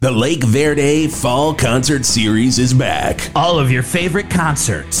The Lake Verde Fall Concert Series is back. All of your favorite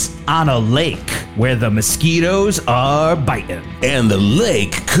concerts on a lake where the mosquitoes are biting. And the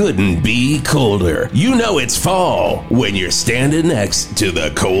lake couldn't be colder. You know it's fall when you're standing next to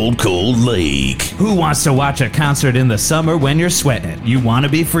the cold, cold lake. Who wants to watch a concert in the summer when you're sweating? You want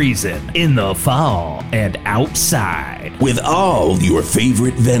to be freezing in the fall and outside. With all your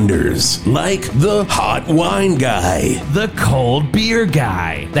favorite vendors, like the hot wine guy, the cold beer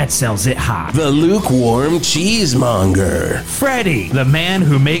guy that sells it hot, the lukewarm cheesemonger, Freddie, the man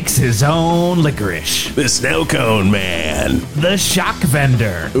who makes his own licorice, the snow cone man, the shock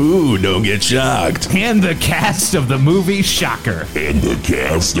vendor. Ooh, don't get shocked. And the cast of the movie Shocker.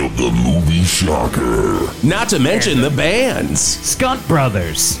 Not to mention the bands. Skunt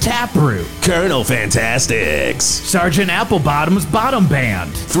Brothers, Taproot, Colonel Fantastics, Sergeant Applebottom's Bottom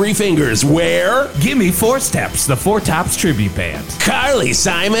Band, Three Fingers Where? Gimme Four Steps, the Four Tops Tribute Band, Carly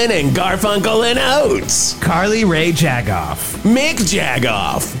Simon and Garfunkel and Oates, Carly Rae Jagoff, Mick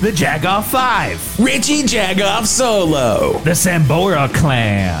Jagoff, the Jagoff Five, Richie Jagoff Solo, the Sambora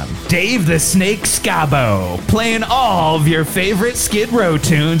Clan, Dave the Snake Scabo, playing all of your favorite Skid Row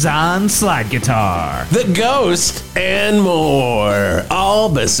tunes on slide guitar, The Ghost, and more. All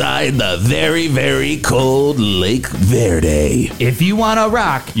beside the very, very cold Lake Verde. If you want to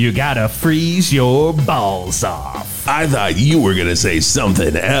rock, you gotta freeze your balls off. I thought you were gonna say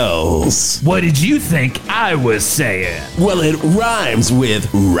something else. What did you think I was saying? Well, it rhymes with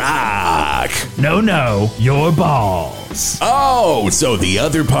rock. No, your balls. Oh, so the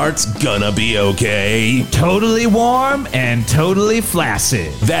other part's gonna be okay? Totally warm and totally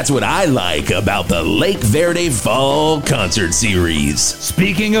flaccid. That's what I like about the Lake Verde Fall Concert Series.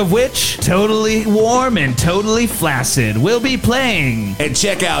 Speaking of which, totally warm and totally flaccid will be playing. And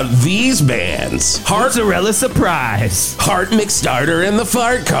check out these bands. Mozzarella Surprise, Heart McStarter and the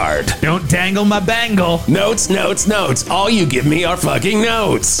Fart Cart. Don't dangle my bangle. Notes. All you give me are fucking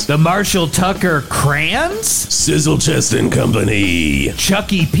notes. The Marshall Tucker Crayons, Sizzle Chest and Company.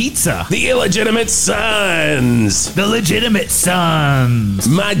 Chucky Pizza, The Illegitimate Sons. The Legitimate Sons,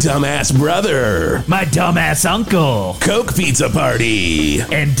 My Dumbass Brother. My Dumbass Uncle, Coke Pizza Party.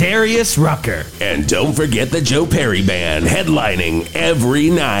 and Darius Rucker. And don't forget the Joe Perry Band headlining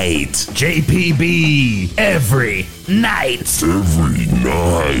every night. JPB every night.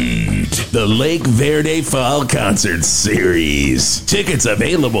 The Lake Verde Fall Concert Series. Tickets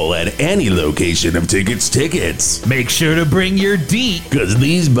available at any location of Tickets. Make sure to bring your deet. Cause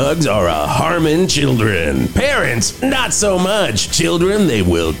these bugs are a harming children. Parents, not so much. Children, they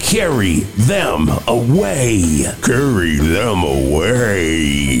will carry them away. Carry them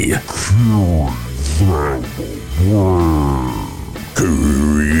away. Carry them away.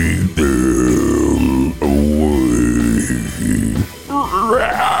 Carry them away.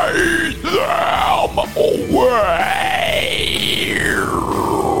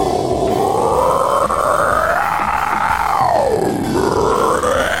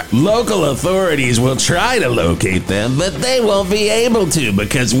 Local authorities will try to locate them, but they won't be able to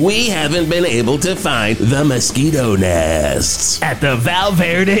because we haven't been able to find the mosquito nests. At the Val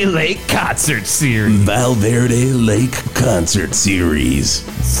Verde Lake Concert Series. Val Verde Lake Concert Series.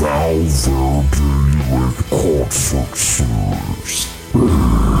 Val Verde Lake Concert Series.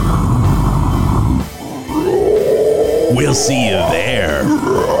 We'll see you there.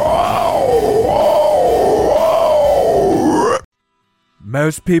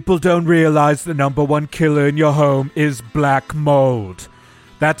 Most people don't realize the number one killer in your home is black mold.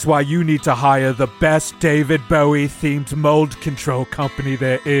 That's why you need to hire the best David Bowie-themed mold control company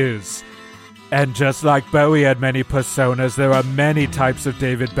there is. And just like Bowie had many personas, there are many types of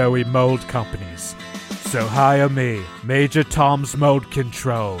David Bowie mold companies. So hire me, Major Tom's Mold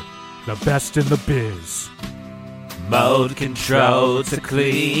Control, the best in the biz. Mold control to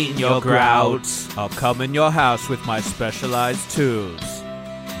clean your grouts. I'll come in your house with my specialized tools.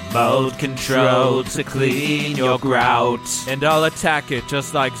 Mold control to clean your grouts. And I'll attack it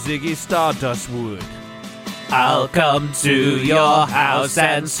just like Ziggy Stardust would. I'll come to your house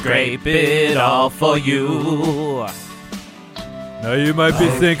and scrape it all for you. Now you might be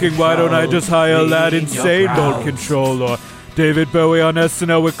thinking, why don't I just hire that insane mold control or David Bowie on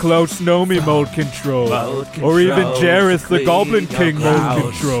SNL with Klaus Nomi mold control, or even Jareth the Goblin King mold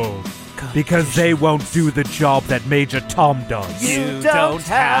control, because they won't do the job that Major Tom does. You don't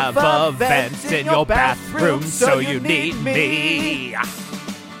have a vent in your bathroom, so you need me.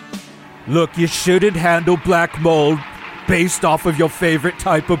 Look, you shouldn't handle black mold based off of your favorite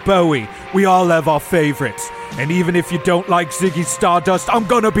type of Bowie. We all have our favorites, and even if you don't like Ziggy Stardust, I'm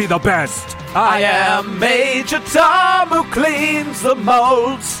gonna be the best. I am Major Tom who cleans the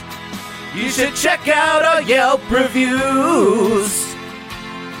molds. You should check out our Yelp reviews.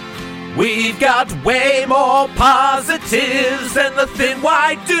 We've got way more positives than the Thin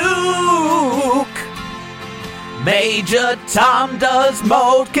White Duke. Major Tom does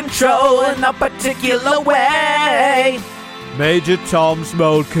mold control in a particular way. Major Tom's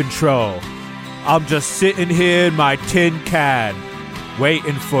mold control. I'm just sitting here in my tin can,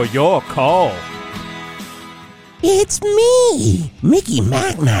 waiting for your call. It's me, Mickey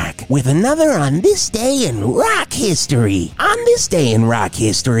Mac, with another On This Day in Rock History. On this day in rock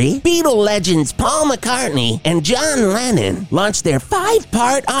history, Beatle legends Paul McCartney and John Lennon launched their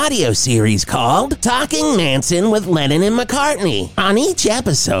 5-part audio series called Talking Manson with Lennon and McCartney. On each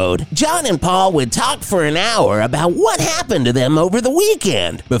episode, John and Paul would talk for an hour about what happened to them over the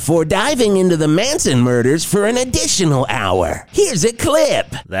weekend before diving into the Manson murders for an additional hour. Here's a clip.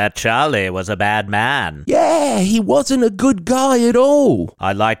 That Charlie was a bad man. Yeah, he wasn't a good guy at all.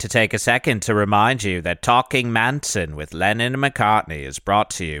 I'd like to take a second to remind you that Talking Manson with Lennon and McCartney is brought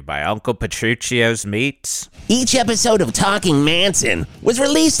to you by Uncle Petruccio's Meats. Each episode of Talking Manson was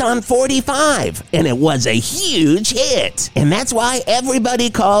released on 45, and it was a huge hit. And that's why everybody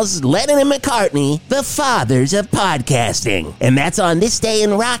calls Lennon and McCartney the fathers of podcasting. And that's On This Day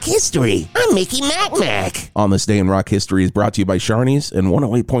in Rock History. I'm Mickey Mac. On This Day in Rock History is brought to you by Sharnies and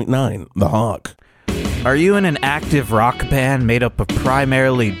 108.9 The Hawk. Are you in an active rock band made up of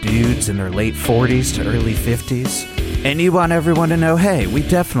primarily dudes in their late 40s to early 50s? And you want everyone to know, hey, we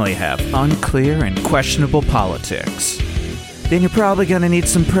definitely have unclear and questionable politics. Then you're probably going to need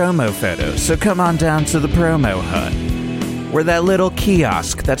some promo photos, so come on down to the Promo Hut. We're that little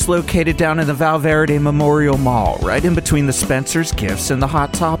kiosk that's located down in the Valverde Memorial Mall, right in between the Spencer's Gifts and the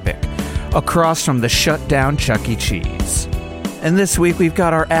Hot Topic, across from the shut-down Chuck E. Cheese. And this week we've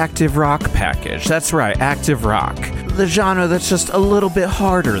got our active rock package. That's right, active rock. The genre that's just a little bit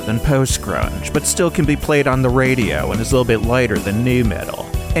harder than post-grunge, but still can be played on the radio and is a little bit lighter than nu metal.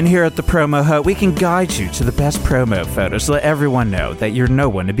 And here at the Promo Hut, we can guide you to the best promo photos to let everyone know that you're no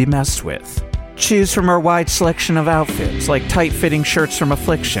one to be messed with. Choose from our wide selection of outfits, like tight-fitting shirts from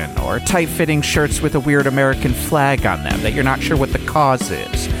Affliction, or tight-fitting shirts with a weird American flag on them that you're not sure what the cause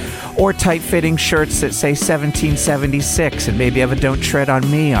is. Or tight-fitting shirts that say 1776 and maybe have a Don't Tread on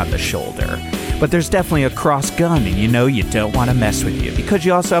Me on the shoulder. But there's definitely a cross gun and you don't want to mess with you because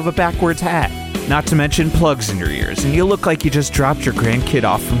you also have a backwards hat. Not to mention plugs in your ears and you look like you just dropped your grandkid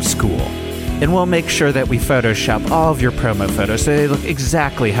off from school. And we'll make sure that we Photoshop all of your promo photos so they look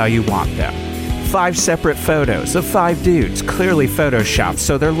exactly how you want them. 5 separate photos of 5 dudes, clearly photoshopped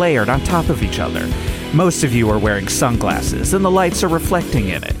so they're layered on top of each other. Most of you are wearing sunglasses and the lights are reflecting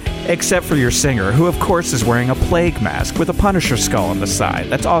in it. Except for your singer, who of course is wearing a plague mask with a Punisher skull on the side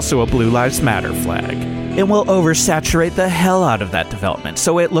that's also a Blue Lives Matter flag. And we'll oversaturate the hell out of that development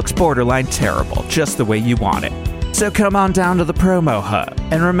so it looks borderline terrible, just the way you want it. So come on down to the Promo Hut.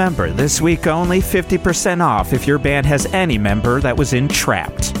 And remember, this week only 50% off if your band has any member that was in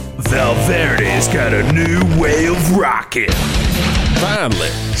Trapped. Valverde's got a new way of rocking. Finally,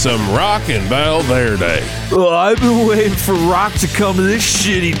 some rockin' Valverde. Oh, I've been waiting for rock to come to this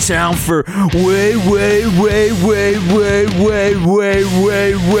shitty town for way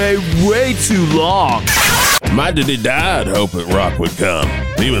too long. My daddy died hoping rock would come.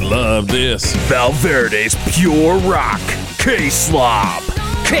 He would love this. Valverde's Pure Rock. K-Slob.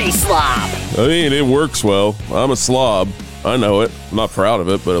 I mean, it works well. I'm a slob. I know it. I'm not proud of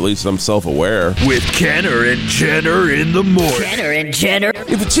it, but at least I'm self-aware. With Kenner and Jenner in the morning.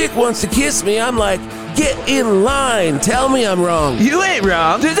 If a chick wants to kiss me, I'm like, get in line. Tell me I'm wrong. You ain't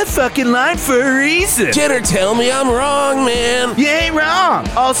wrong. There's a fucking line for a reason. Jenner, tell me I'm wrong, man. You ain't wrong.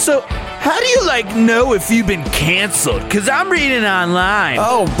 Also, how do you, know if you've been canceled? Because I'm reading online.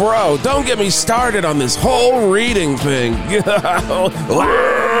 Oh, bro, don't get me started on this whole reading thing.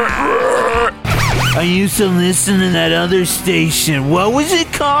 I used to listen to that other station. What was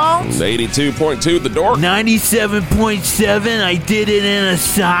it called? 82.2 The Dork. 97.7. I did it in a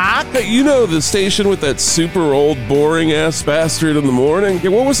sock. Hey, you know the station with that super old, boring-ass bastard in the morning? Yeah,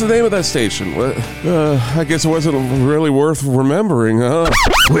 what was the name of that station? I guess it wasn't really worth remembering, huh?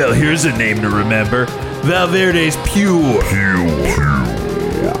 Well, here's a name to remember. Valverde's Pure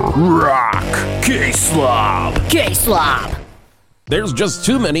Rock. K-Slob. There's just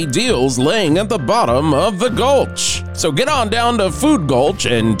too many deals laying at the bottom of the gulch. So get on down to Food Gulch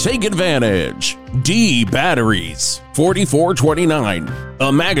and take advantage. D Batteries, $44.29. A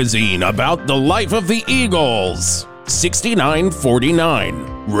magazine about the life of the Eagles,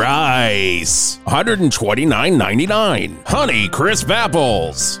 $69.49. Rice, $129.99. Honey Crisp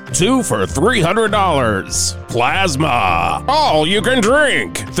Apples, 2 for $300. Plasma, all you can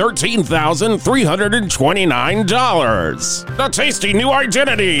drink, $13,329. The tasty new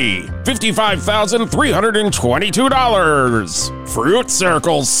identity, $55,322. Fruit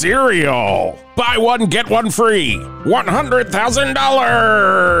Circle cereal, buy one, get one free,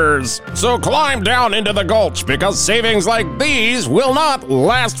 $100,000. So climb down into the gulch because savings like these will not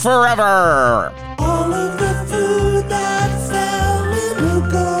last forever. All of the food that fell in the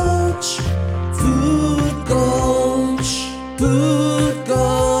gulch. Food gulch. Food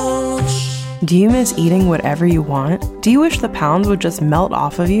gulch. Do you miss eating whatever you want? Do you wish the pounds would just melt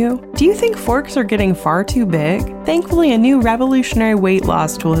off of you? Do you think forks are getting far too big? Thankfully, a new revolutionary weight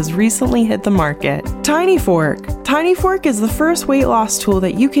loss tool has recently hit the market. Tiny Fork. Tiny Fork is the first weight loss tool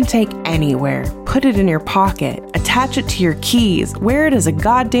that you can take anywhere. Put it in your pocket, attach it to your keys, wear it as a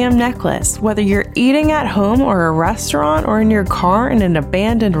goddamn necklace. Whether you're eating at home or a restaurant or in your car in an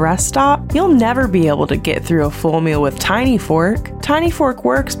abandoned rest stop, you'll never be able to get through a full meal with Tiny Fork. Tiny Fork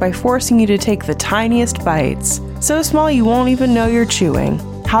works by forcing you to take the tiniest bites. So small you won't even know you're chewing.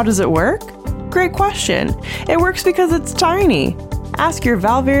 How does it work? Great question. It works because it's tiny. Ask your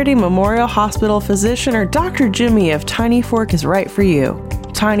Valverde Memorial Hospital physician or Dr. Jimmy if Tiny Fork is right for you.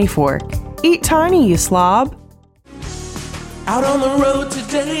 Tiny Fork. Eat tiny, you slob. Out on the road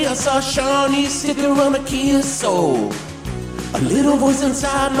today, I saw Shawnee's sticker on a Kia Soul. A little voice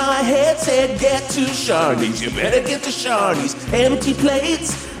inside my head said, get to Shawnee's, you better get to Shawnee's. Empty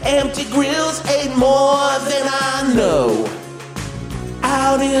plates, empty grills, ate more than I know.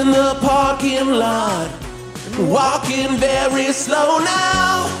 Out in the parking lot, walking very slow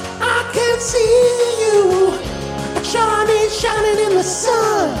now. I can see you, Shawnee's shining in the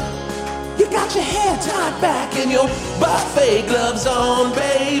sun. You got your hair tied back and your buffet gloves on,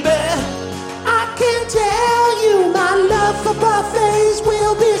 baby. I can tell you my love for buffets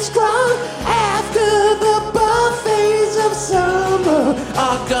will be strong after the buffets of summer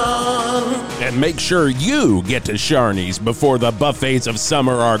are gone. And make sure you get to Shawnee's before the buffets of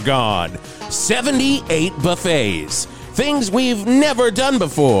summer are gone. 78 buffets. Things we've never done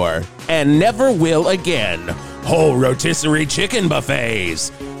before and never will again. Whole rotisserie chicken buffets.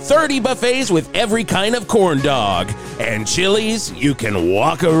 30 buffets with every kind of corn dog. And Chili's you can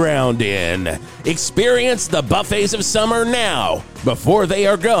walk around in. Experience the buffets of summer now before they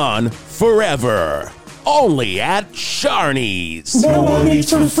are gone forever. Only at Shawnee's. No one eats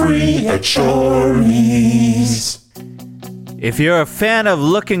for free at Shawnee's. If you're a fan of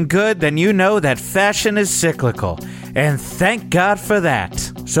looking good, then you know that fashion is cyclical. And thank God for that.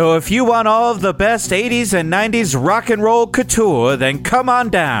 So if you want all of the best 80s and 90s rock and roll couture, then come on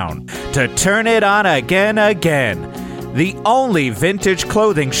down to Turn It On Again, the only vintage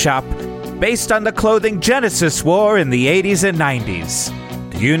clothing shop based on the clothing Genesis wore in the 80s and 90s.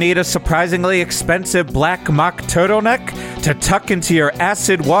 Do you need a surprisingly expensive black mock turtleneck to tuck into your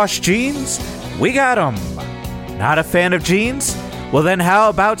acid wash jeans? We got them. Not a fan of jeans? Well then how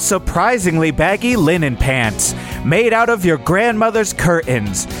about surprisingly baggy linen pants made out of your grandmother's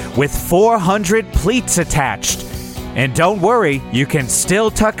curtains with 400 pleats attached? And don't worry, you can still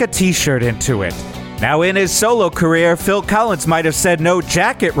tuck a t-shirt into it. Now in his solo career, Phil Collins might have said no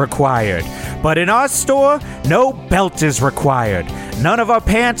jacket required, but in our store, no belt is required. None of our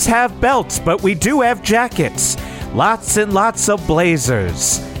pants have belts, but we do have jackets. Lots and lots of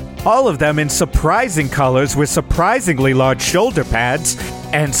blazers. All of them in surprising colors with surprisingly large shoulder pads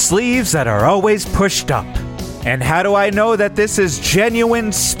and sleeves that are always pushed up. And how do I know that this is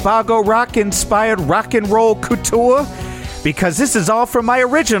genuine Spago Rock inspired rock and roll couture? Because this is all from my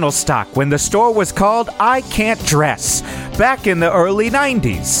original stock when the store was called I Can't Dress, back in the early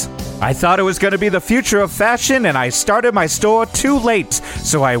 90s. I thought it was going to be the future of fashion and I started my store too late,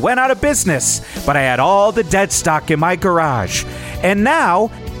 so I went out of business, but I had all the dead stock in my garage. And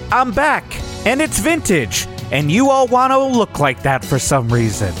now, I'm back, and it's vintage, and you all want to look like that for some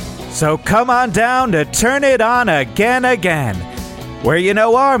reason. So come on down to Turn It On Again, where you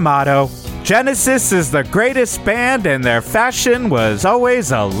know our motto, Genesis is the greatest band and their fashion was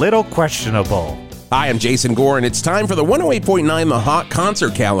always a little questionable. Hi, I'm Jason Gore, and it's time for the 108.9 The Hawk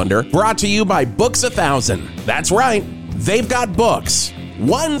concert calendar, brought to you by Books 1000. That's right, they've got books.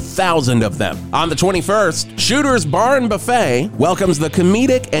 1,000 of them. On the 21st, Shooter's Bar and Buffet welcomes the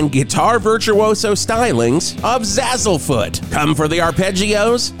comedic and guitar virtuoso stylings of Zazzlefoot. Come for the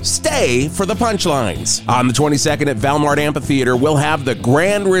arpeggios, stay for the punchlines. On the 22nd at Valmart Amphitheater, we'll have the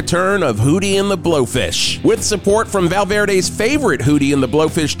grand return of Hootie and the Blowfish, with support from Valverde's favorite Hootie and the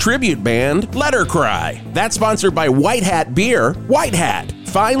Blowfish tribute band, Letter Cry. That's sponsored by White Hat Beer, White Hat,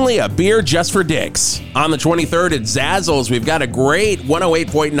 finally a beer just for dicks. On the 23rd at Zazzles, we've got a great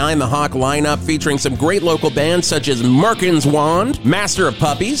 108.9 The Hawk lineup featuring some great local bands such as Merkin's Wand, Master of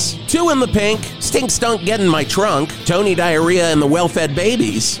Puppies, Two in the Pink, Stink Stunk Get in My Trunk, Tony Diarrhea and the Well-Fed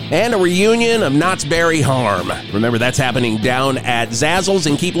Babies, and a reunion of Knott's Berry Harm. Remember, that's happening down at Zazzles,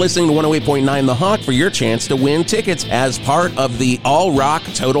 and keep listening to 108.9 The Hawk for your chance to win tickets as part of the All-Rock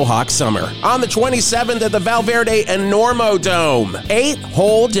Total Hawk Summer. On the 27th at the Valverde Enormo Dome, 8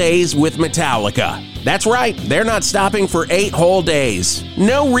 whole days with Metallica. That's right, they're not stopping for 8 whole days.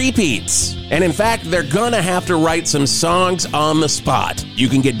 No repeats. And in fact, they're gonna have to write some songs on the spot. You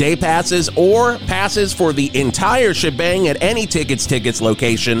can get day passes or passes for the entire shebang at any Tickets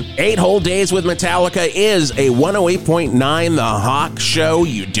location. 8 whole days with Metallica is a 108.9 The Hawk show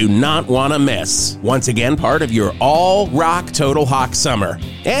you do not want to miss. Once again, part of your all-rock Total Hawk Summer.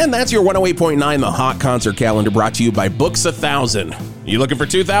 And that's your 108.9 The Hawk concert calendar brought to you by Books 1000. You looking for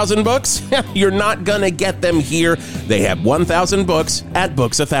 2,000 books? You're not gonna get them here. They have 1,000 books at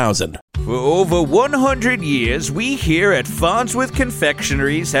Books 1000. For over 100 years, we here at Farnsworth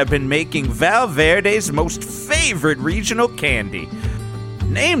Confectionaries have been making Valverde's most favorite regional candy,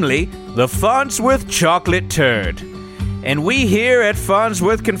 namely the Farnsworth Chocolate Turd. And we here at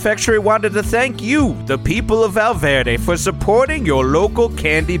Farnsworth Confectionery wanted to thank you, the people of Valverde, for supporting your local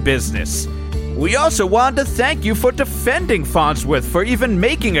candy business. We also wanted to thank you for defending Farnsworth for even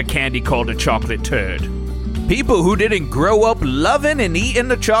making a candy called a chocolate turd. People who didn't grow up loving and eating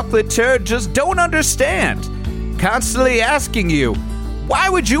the chocolate turd just don't understand. Constantly asking you, why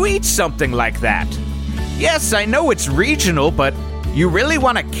would you eat something like that? Yes, I know it's regional, but you really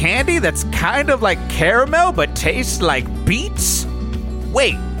want a candy that's kind of like caramel but tastes like beets?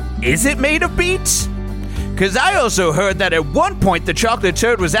 Wait, is it made of beets? Because I also heard that at one point the chocolate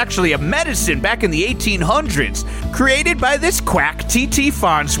turd was actually a medicine back in the 1800s, created by this quack, T.T.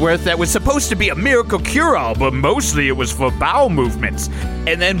 Farnsworth, that was supposed to be a miracle cure-all, but mostly it was for bowel movements.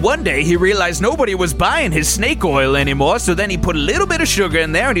 And then one day he realized nobody was buying his snake oil anymore, so then he put a little bit of sugar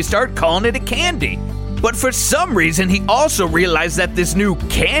in there and he started calling it a candy. But for some reason, he also realized that this new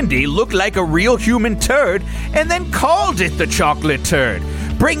candy looked like a real human turd and then called it the chocolate turd,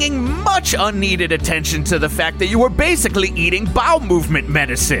 bringing much unneeded attention to the fact that you were basically eating bowel movement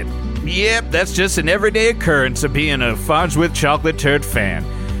medicine. Yep, that's just an everyday occurrence of being a Farnsworth Chocolate Turd fan.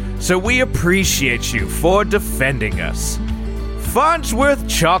 So we appreciate you for defending us. Farnsworth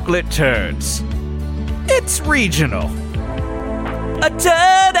Chocolate Turds. It's regional. A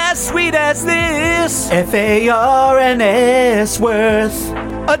turd as sweet as this, Farns worth.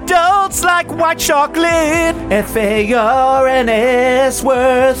 Adults like white chocolate, Farns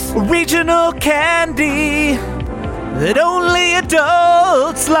worth. Regional candy that only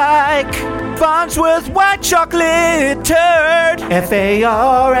adults like. Farnsworth white chocolate turd,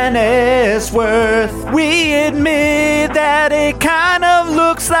 Farns worth. We admit that it kind of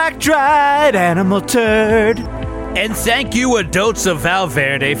looks like dried animal turd. And thank you, adults of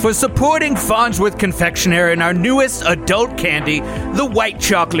Valverde, for supporting Farnsworth Confectionery and our newest adult candy, the white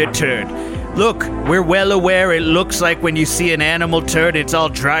chocolate turd. Look, we're well aware it looks like when you see an animal turd, it's all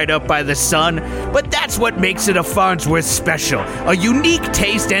dried up by the sun, but that's what makes it a Farnsworth special. A unique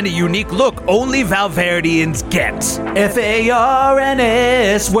taste and a unique look only Valverdeans get.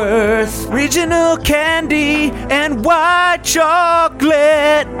 Farns worth. Regional candy and white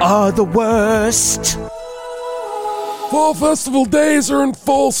chocolate are the worst. Fall Festival days are in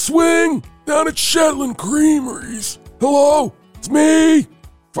full swing down at Shetland Creameries. Hello, it's me,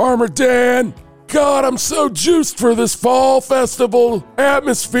 Farmer Dan. God, I'm so juiced for this Fall Festival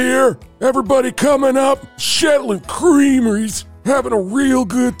atmosphere. Everybody coming up, Shetland Creameries, having a real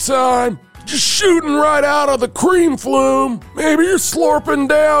good time. Just shooting right out of the cream flume. Maybe you're slurping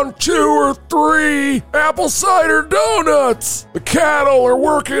down 2 or 3 apple cider donuts. The cattle are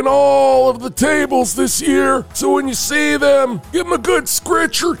working all of the tables this year, so when you see them, give them a good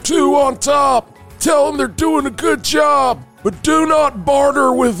scritch or 2 on top. Tell them they're doing a good job, but do not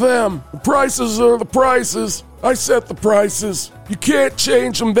barter with them. The prices are the prices. I set the prices. You can't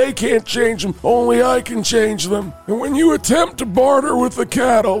change them, they can't change them, only I can change them. And when you attempt to barter with the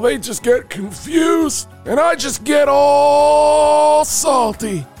cattle, they just get confused, and I just get all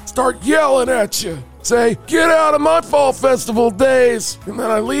salty. Start yelling at you. Say, get out of my Fall Festival days, and then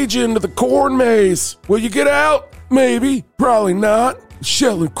I lead you into the corn maze. Will you get out? Maybe, probably not.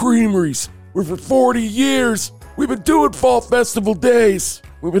 Shetland Creameries. We're for 40 years. We've been doing Fall Festival days.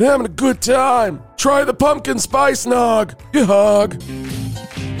 We've been having a good time. Try the pumpkin spice nog. You hug.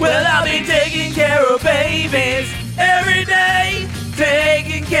 Well, I'll be taking care of babies every day.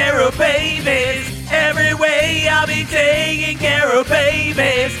 Taking care of babies every Every way I'll be taking care of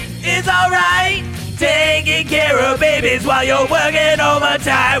babies. It's alright taking care of babies while you're working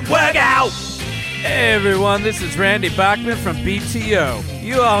overtime. Work out! Hey everyone, this is Randy Bachman from BTO.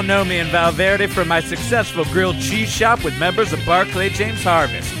 You all know me in Valverde from my successful grilled cheese shop with members of Barclay James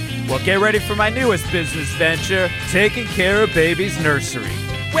Harvest. Well, get ready for my newest business venture, Taking Care of Babies Nursery.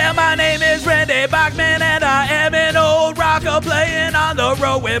 Well, my name is Randy Bachman, and I am an old rocker playing on the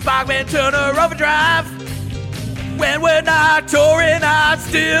road with Bachman Turner Overdrive. When we're not touring, I'd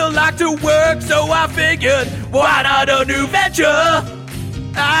still like to work, so I figured, why not a new venture?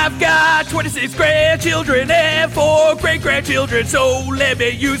 I've got 26 grandchildren and 4 great-grandchildren, so let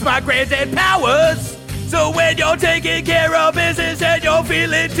me use my granddad powers. So when you're taking care of business and you're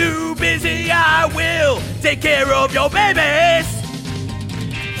feeling too busy, I will take care of your babies.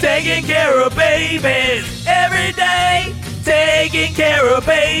 Taking care of babies every day. Taking care of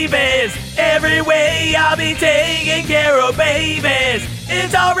babies every way. I'll be taking care of babies.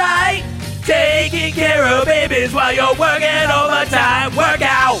 It's alright. Taking care of babies while you're working overtime. Work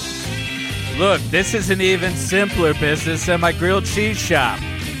out. Look, this is an even simpler business than my grilled cheese shop.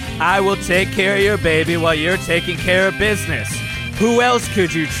 I will take care of your baby while you're taking care of business. Who else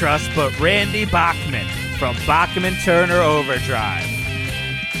could you trust but Randy Bachman from Bachman Turner Overdrive?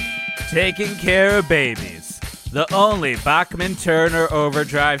 Taking care of babies. The only Bachman Turner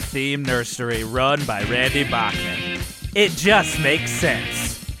Overdrive themed nursery run by Randy Bachman. It just makes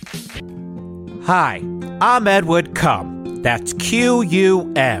sense. Hi, I'm Edward Cum. That's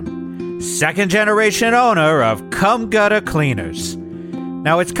Q-U-M. Second generation owner of Cum Gutter Cleaners.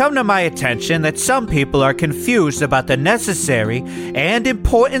 Now, it's come to my attention that some people are confused about the necessary and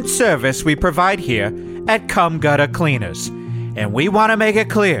important service we provide here at Cum Gutter Cleaners. And we want to make it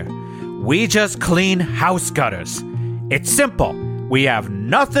clear. We just clean house gutters. It's simple. We have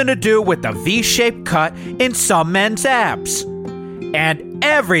nothing to do with the V-shaped cut in some men's abs. And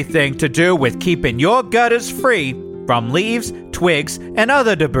everything to do with keeping your gutters free from leaves, twigs, and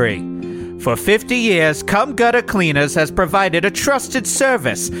other debris. For 50 years, Cum Gutter Cleaners has provided a trusted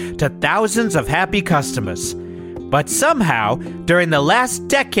service to thousands of happy customers. But somehow, during the last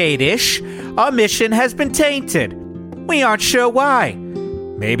decade-ish, our mission has been tainted. We aren't sure why.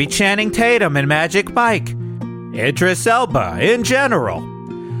 Maybe Channing Tatum and Magic Mike. Idris Elba in general.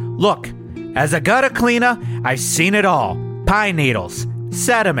 Look, as a gutter cleaner, I've seen it all. Pine needles,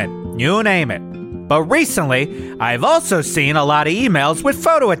 sediment, you name it. But recently, I've also seen a lot of emails with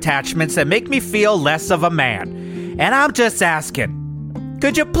photo attachments that make me feel less of a man. And I'm just asking,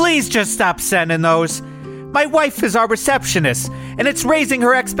 could you please just stop sending those? My wife is our receptionist, and it's raising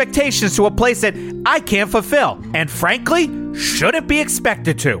her expectations to a place that I can't fulfill, and frankly, shouldn't be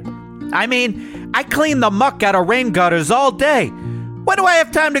expected to. I mean, I clean the muck out of rain gutters all day. When do I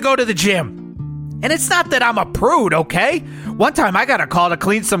have time to go to the gym? And it's not that I'm a prude, okay? One time I got a call to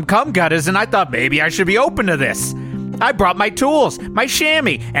clean some cum gutters, and I thought maybe I should be open to this. I brought my tools, my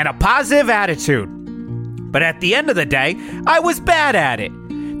chamois, and a positive attitude. But at the end of the day, I was bad at it.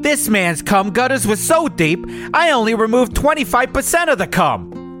 This man's cum gutters was so deep, I only removed 25% of the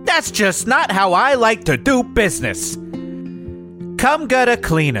cum. That's just not how I like to do business. Cum Gutter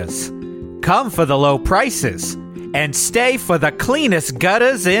Cleaners. Come for the low prices and stay for the cleanest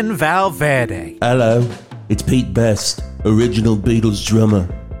gutters in Valverde. Hello, it's Pete Best, original Beatles drummer,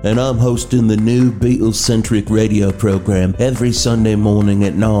 and I'm hosting the new Beatles-centric radio program every Sunday morning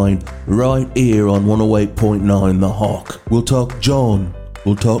at 9, right here on 108.9 The Hawk. We'll talk John,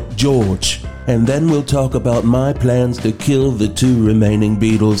 we'll talk George, and then we'll talk about my plans to kill the 2 remaining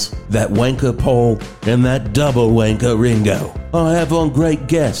Beatles, that wanker Paul and that double wanker Ringo. I have on great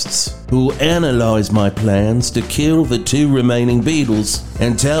guests who'll analyze my plans to kill the 2 remaining Beatles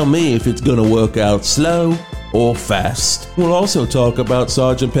and tell me if it's gonna work out slow or fast. We'll also talk about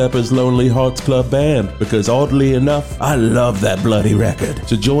Sgt. Pepper's Lonely Hearts Club Band, because oddly enough, I love that bloody record.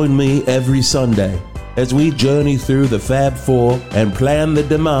 So join me every Sunday as we journey through the Fab Four and plan the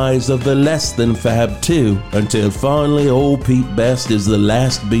demise of the less than Fab Two, until finally old Pete Best is the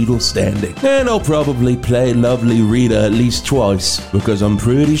last Beatle standing. And I'll probably play Lovely Rita at least twice, because I'm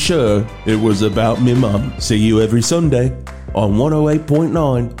pretty sure it was about me mum. See you every Sunday on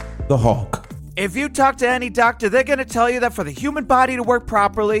 108.9 The Hawk. If you talk to any doctor, they're going to tell you that for the human body to work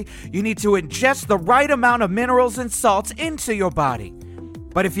properly, you need to ingest the right amount of minerals and salts into your body.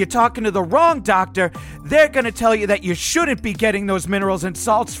 But if you're talking to the wrong doctor, they're going to tell you that you shouldn't be getting those minerals and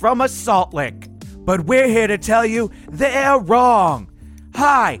salts from a salt lick. But we're here to tell you they're wrong.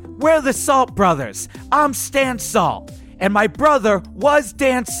 Hi, we're the Salt Brothers. I'm Stan Salt, and my brother was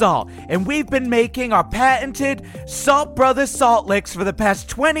Dan Salt, and we've been making our patented Salt Brothers salt licks for the past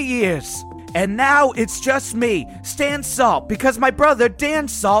 20 years. And now it's just me, Stan Salt, because my brother Dan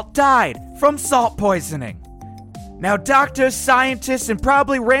Salt died from salt poisoning. Now, doctors, scientists, and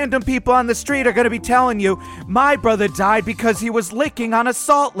probably random people on the street are going to be telling you my brother died because he was licking on a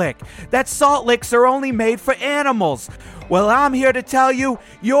salt lick. That salt licks are only made for animals. Well, I'm here to tell you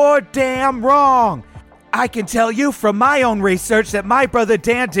you're damn wrong. I can tell you from my own research that my brother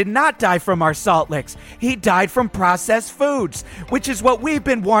Dan did not die from our salt licks. He died from processed foods, which is what we've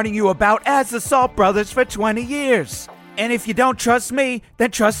been warning you about as the Salt Brothers for 20 years. And if you don't trust me,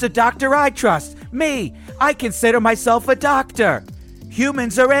 then trust the doctor I trust. Me. I consider myself a doctor.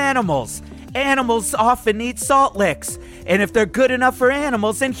 Humans are animals. Animals often eat salt licks. And if they're good enough for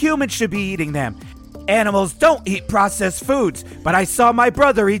animals, then humans should be eating them. Animals don't eat processed foods, but I saw my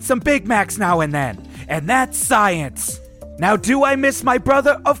brother eat some Big Macs now and then. And that's science. Now, do I miss my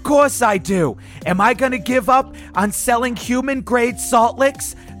brother? Of course I do. Am I gonna give up on selling human-grade salt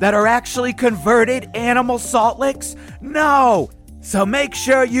licks that are actually converted animal salt licks? No! So make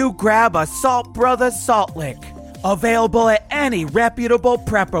sure you grab a Salt Brother salt lick. Available at any reputable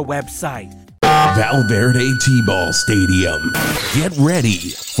prepper website. Valverde T-Ball Stadium. Get ready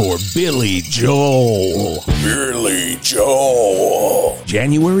for Billy Joel. Billy Joel.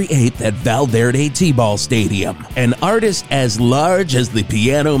 January 8th at Valverde T-Ball Stadium. An artist as large as the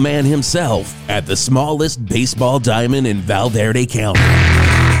Piano Man himself at the smallest baseball diamond in Valverde County.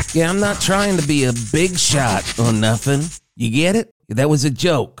 Yeah, I'm not trying to be a big shot or nothing. You get it? That was a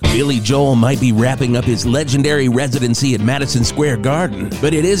joke. Billy Joel might be wrapping up his legendary residency at Madison Square Garden,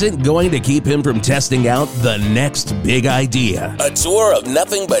 but it isn't going to keep him from testing out the next big idea. A tour of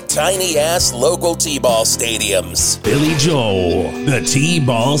nothing but tiny-ass local T-ball stadiums. Billy Joel, the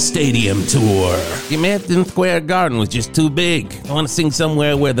T-Ball Stadium Tour. Your Madison Square Garden was just too big. I want to sing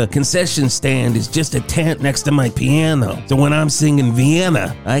somewhere where the concession stand is just a tent next to my piano. So when I'm singing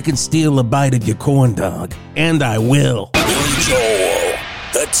Vienna, I can steal a bite of your corn dog. And I will. Billy Joel,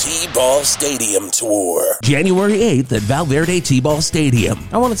 the T-ball Stadium Tour. January 8th at Valverde T-Ball Stadium.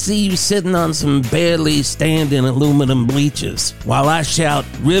 I want to see you sitting on some barely standing aluminum bleachers while I shout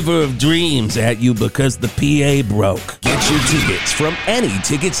River of Dreams at you because the PA broke. Get your tickets from any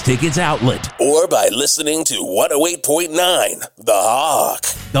Tickets outlet. Or by listening to 108.9 The Hawk.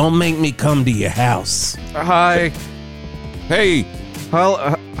 Don't make me come to your house. Hi. Hey.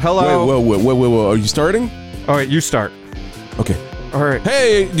 Hello. Whoa. Are you starting? All right, you start. Okay. All right.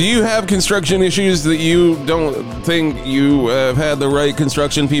 Hey, do you have construction issues that you don't think you have had the right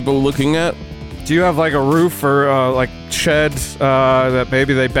construction people looking at? Do you have like a roof or like sheds that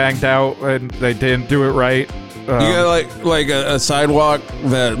maybe they banged out and they didn't do it right? You got like a sidewalk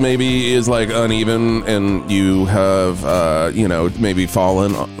that maybe is like uneven and you have maybe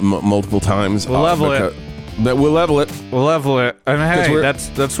fallen multiple times. We'll level it. That we'll level it. We'll level it. And hey,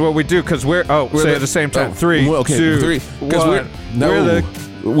 that's what we do because we're say at the same time. 3, 2, 1.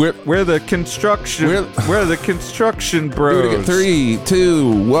 We're the construction. We're the construction bros. 3,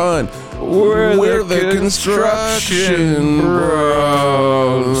 2, 1. We're the construction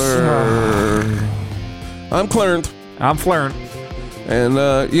bros. I'm Clarence. I'm Florent. And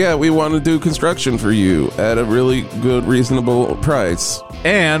we want to do construction for you at a really good, reasonable price.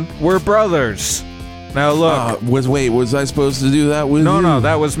 And we're brothers. Now look. Was I supposed to do that with you? No,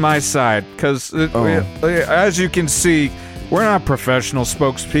 that was my side. Because as you can see, we're not professional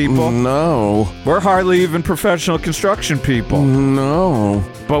spokespeople. No. We're hardly even professional construction people. No.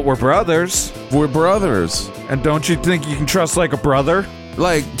 But we're brothers. We're brothers. And don't you think you can trust like a brother?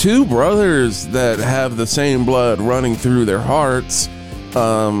 Like two brothers that have the same blood running through their hearts.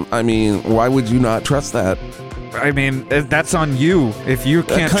 Why would you not trust that? I mean, that's on you if you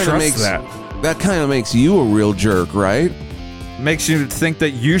can't trust that. That kind of makes you a real jerk, right? Makes you think that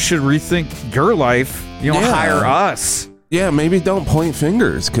you should rethink your life. You don't hire us. Yeah, maybe don't point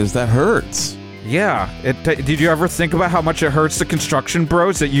fingers, because that hurts. Yeah. Did you ever think about how much it hurts the construction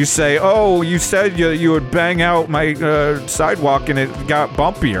bros that you say, oh, you said you would bang out my sidewalk and it got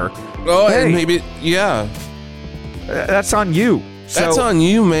bumpier? Oh, hey. And maybe, yeah. That's on you. That's on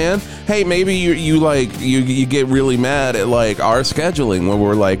you, man. Hey, maybe you get really mad at like our scheduling where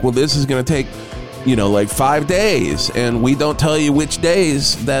we're like, well, this is going to take, 5 days, and we don't tell you which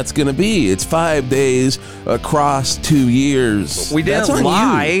days that's going to be. It's 5 days across 2 years. We didn't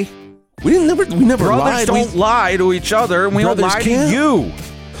lie. We never Brothers lied. don't lie to each other, and we don't lie to you.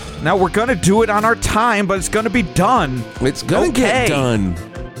 Now we're going to do it on our time, but it's going to be done. It's going to get done.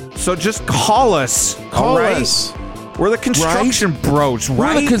 So just call us. Call us. We're the construction bros,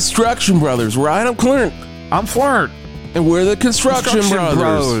 right? We're the construction brothers, right? I'm Clarence. I'm Florent. And we're the Construction Brothers.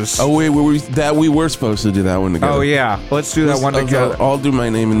 Bros. Oh, wait, we were supposed to do that one together. Oh, yeah. Let's do that one together. I'll do my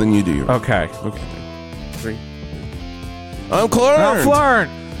name and then you do yours. Okay. Okay. 3. I'm Clark. I'm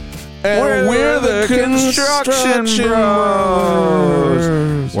Florent. And we're the Construction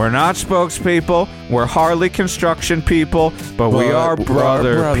Bros. We're not spokespeople. We're hardly construction people, but we are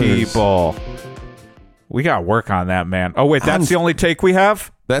brother people. We got to work on that, man. Oh, wait, that's the only take we have?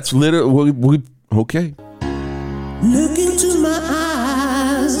 That's literally... Okay. Look into my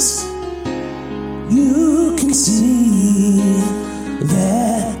eyes. You can see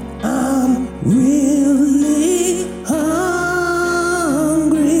that I'm really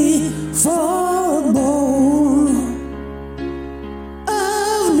hungry for a bowl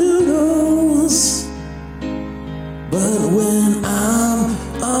of noodles. But when I'm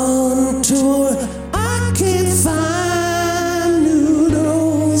on tour, I can't find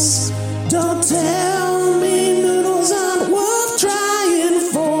noodles. Don't tell me noodles aren't worth trying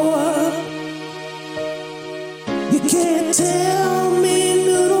for. You can't tell me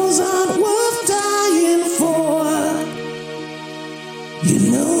noodles aren't worth dying for. You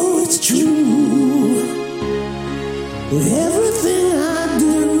know it's true. Everything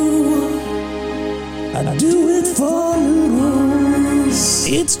I do it for noodles.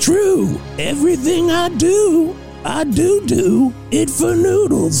 It's true. Everything I do it for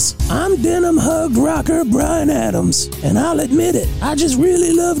noodles. I'm denim hug rocker Bryan Adams, and I'll admit it, I just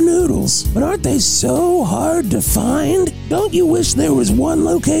really love noodles. But aren't they so hard to find? Don't you wish there was one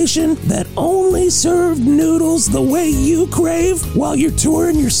location that only served noodles the way you crave while you're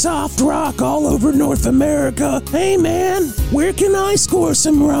touring your soft rock all over North America? Hey man, where can I score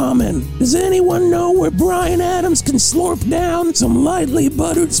some ramen? Does anyone know where Bryan Adams can slurp down some lightly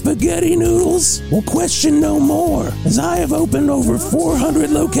buttered spaghetti noodles? Well, question no more, as I have opened over 400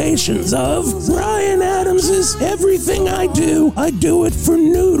 locations of Bryan Adams' Everything I Do it for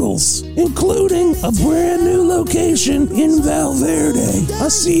noodles, including a brand new location in Valverde. I'll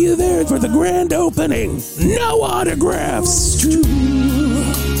see you there for the grand opening. No autographs. True.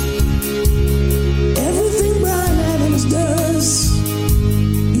 Everything Bryan Adams does,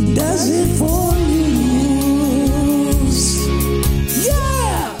 he does it for noodles.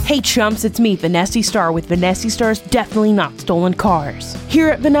 Yeah! Hey chumps, it's me, Vanessa Star with Vanessa Star's Definitely Not Stolen Cars. Here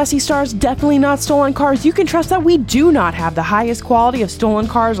at Vanessa Star's Definitely Not Stolen Cars, you can trust that we do not have the highest quality of stolen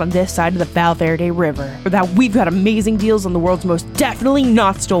cars on this side of the Valverde River, or that we've got amazing deals on the world's most definitely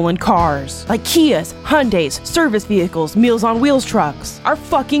not stolen cars, like Kias, Hyundais, service vehicles, Meals on Wheels trucks. Our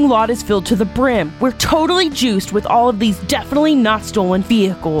fucking lot is filled to the brim. We're totally juiced with all of these definitely not stolen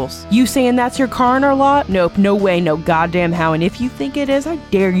vehicles. You saying that's your car in our lot? Nope, no way, no goddamn how, and if you think it is, I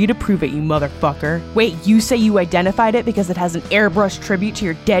dare you to prove it, you motherfucker. Wait, you say you identified it because it has an airbrush tribute to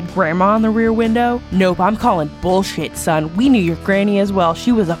your dead grandma on the rear window? Nope, I'm calling bullshit, son. We knew your granny as well.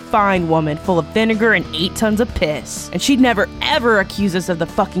 She was a fine woman, full of vinegar and 8 tons of piss. And she'd never ever accuse us of the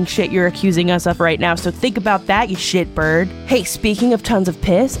fucking shit you're accusing us of right now, so think about that, you shitbird. Hey, speaking of tons of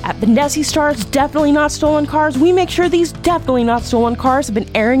piss, at Vanessa Star's Definitely Not Stolen Cars, we make sure these definitely not stolen cars have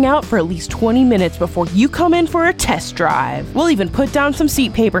been airing out for at least 20 minutes before you come in for a test drive. We'll even put down some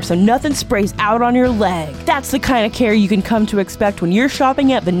seat paper so nothing sprays out on your leg. That's the kind of care you can come to expect when you're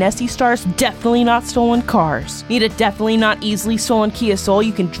shopping at Vanessa Star's Definitely Not Stolen Cars. Need a definitely not easily stolen Kia Soul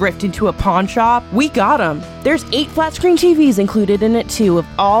you can drift into a pawn shop? We got them. There's 8 flat screen TVs included in it too, of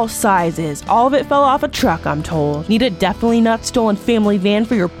all sizes. All of it fell off a truck, I'm told. Need a definitely not stolen family van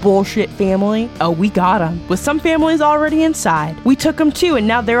for your bullshit family? Oh, we got them. With some families already inside. We took them too, and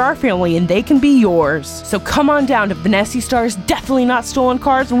now they're our family and they can be yours. So come on down to Vanessa Star's Definitely Not Stolen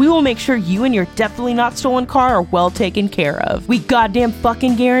Cars and we will make sure you and your definitely not stolen car are well taken care of. We goddamn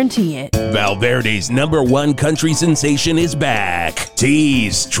fucking guarantee it. Valverde's #1 country sensation is back.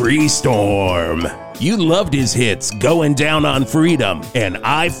 Tease Tree Storm. You loved his hits, Going Down on Freedom, and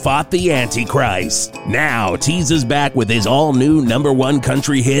I Fought the Antichrist. Now, Tease is back with his all-new #1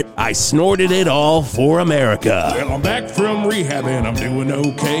 country hit, I Snorted It All for America. Well, I'm back from rehab and I'm doing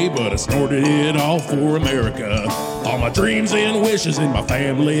okay, but I snorted it all for America. All my dreams and wishes and my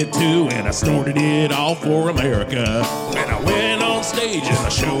family too, and I snorted it all for America. And I went on stage and I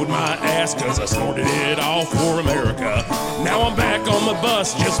showed my ass, cause I snorted it all for America. Now I'm back on the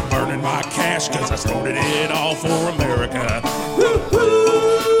bus just burning my cash, cause I snorted it all for America.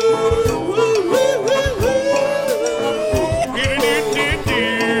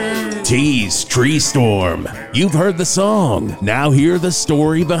 Tease Tree Storm. You've heard the song. Now hear the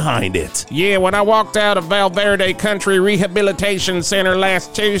story behind it. Yeah, when I walked out of Valverde Country Rehabilitation Center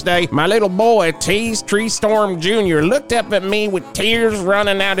last Tuesday, my little boy, Tease Tree Storm Jr., looked up at me with tears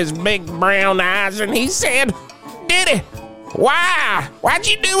running out his big brown eyes, and he said, Diddy? Why? Why'd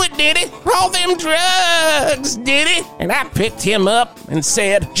you do it, Diddy? All them drugs, Diddy? And I picked him up and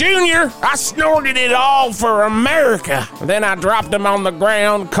said, Junior, I snorted it all for America. Then I dropped him on the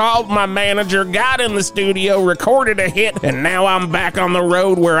ground, called my manager, got in the studio, recorded a hit, and now I'm back on the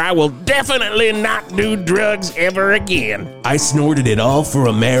road where I will definitely not do drugs ever again. I Snorted It All for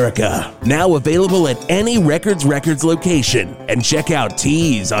America. Now available at any Records location. And check out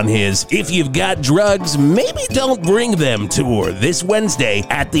Tease on his If You've Got Drugs, Maybe Don't Bring Them tour this Wednesday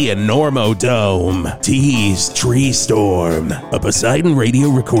at the Enormo Dome. Tease Tree Storm, a Poseidon Radio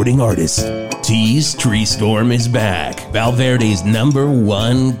recording artist. Tease Tree Storm is back. Valverde's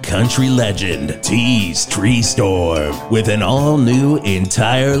 #1 country legend, Tease Tree Storm, with an all-new,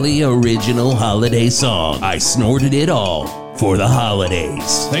 entirely original holiday song, I Snorted It All for the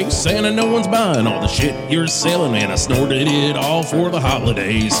holidays. Thanks, Santa, no one's buying all the shit you're selling, and I snorted it all for the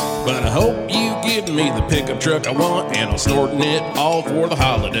holidays. But I hope you give me the pickup truck I want, and I'm snorting it all for the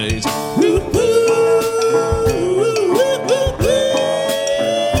holidays. Woo, woo.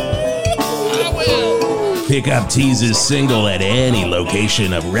 Pick up Tease's single at any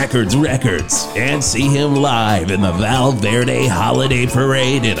location of Records and see him live in the Valverde Holiday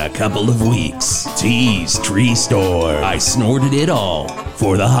Parade in a couple of weeks. Tease Tree Storm, I Snorted It All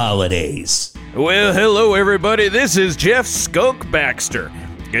for the holidays. Well, hello everybody, this is Jeff Skunk Baxter,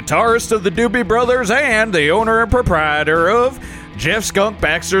 guitarist of the Doobie Brothers and the owner and proprietor of Jeff Skunk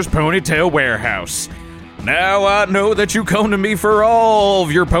Baxter's Ponytail Warehouse. Now I know that you come to me for all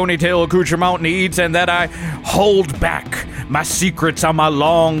of your ponytail accoutrement needs, and that I hold back my secrets on my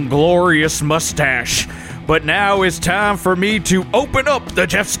long, glorious mustache. But now it's time for me to open up the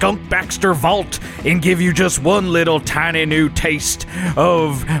Jeff Skunk Baxter vault and give you just one little tiny new taste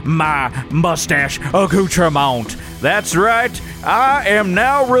of my mustache accoutrement. That's right, I am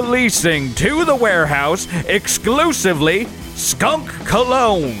now releasing to the warehouse exclusively Skunk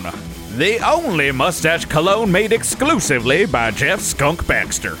Cologne. The only mustache cologne made exclusively by Jeff Skunk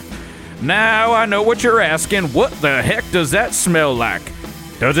Baxter. Now I know what you're asking, what the heck does that smell like?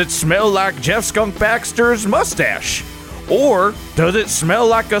 Does it smell like Jeff Skunk Baxter's mustache? Or does it smell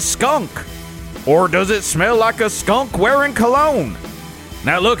like a skunk? Or does it smell like a skunk wearing cologne?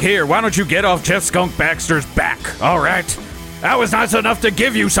 Now look here, why don't you get off Jeff Skunk Baxter's back, alright? I was nice enough to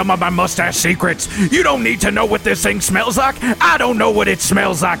give you some of my mustache secrets. You don't need to know what this thing smells like. I don't know what it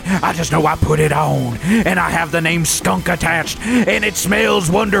smells like. I just know I put it on, and I have the name Skunk attached, and it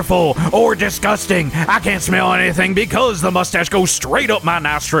smells wonderful or disgusting. I can't smell anything because the mustache goes straight up my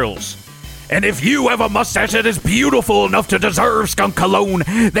nostrils. And if you have a mustache that is beautiful enough to deserve skunk cologne,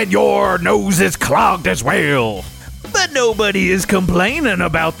 then your nose is clogged as well. But nobody is complaining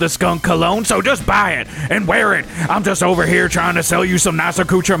about the skunk cologne, so just buy it and wear it. I'm just over here trying to sell you some nice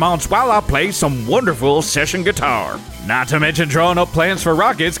accoutrements while I play some wonderful session guitar. Not to mention drawing up plans for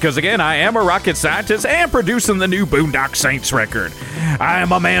rockets, because again, I am a rocket scientist and producing the new Boondock Saints record. I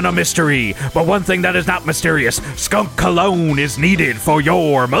am a man of mystery, but one thing that is not mysterious, skunk cologne is needed for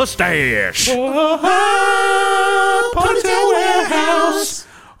your mustache. Ponytail Warehouse.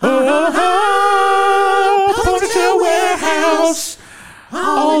 Ponytail Warehouse.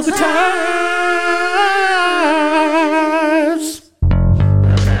 All the times.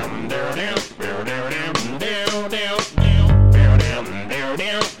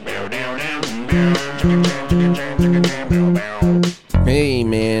 Hey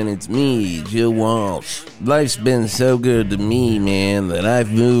man, it's me, Joe Walsh. Life's been so good to me, man, that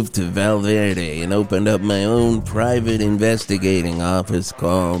I've moved to Valverde and opened up my own private investigating office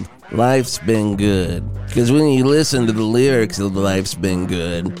called Life's Been Good. Because when you listen to the lyrics of Life's Been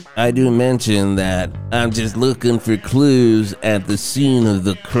Good, I do mention that I'm just looking for clues at the scene of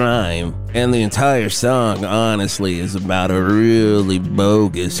the crime. And the entire song, honestly, is about a really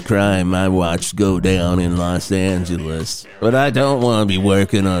bogus crime I watched go down in Los Angeles. But I don't want to be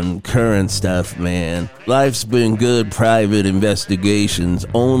working on current stuff, man. Life's Been Good private investigations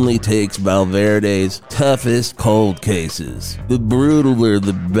only takes Valverde's toughest cold cases. The brutaler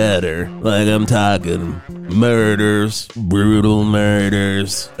the better. Like I'm talking murders, brutal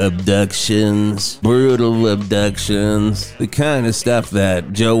murders, abductions, brutal abductions. The kind of stuff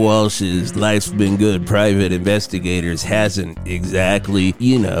that Joe Walsh's Life's Been Good private investigators hasn't exactly,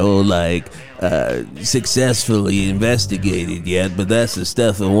 successfully investigated yet, but that's the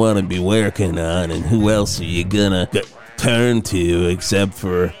stuff I want to be working on. And who else are you gonna turn to except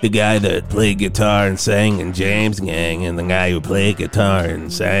for the guy that played guitar and sang in James Gang and the guy who played guitar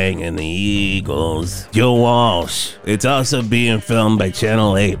and sang in the Eagles, Joe Walsh. It's also being filmed by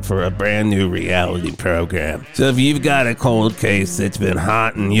Channel 8 for a brand new reality program. So if you've got a cold case that's been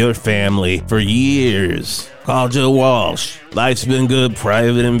haunting your family for years, call Joe Walsh. Life's Been Good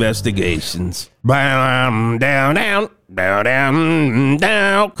Private Investigations. Down, down, down, down,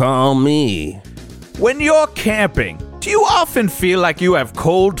 down. Call me. When you're camping, do you often feel like you have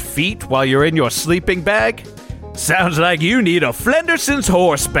cold feet while you're in your sleeping bag? Sounds like you need a Flenderson's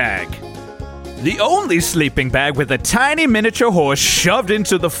horse bag. The only sleeping bag with a tiny miniature horse shoved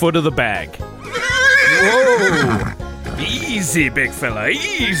into the foot of the bag. Whoa! Easy, big fella,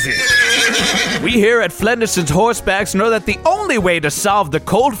 easy. We here at Flenderson's Horse Bags know that the only way to solve the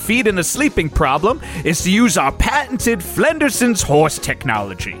cold feet and the sleeping problem is to use our patented Flenderson's horse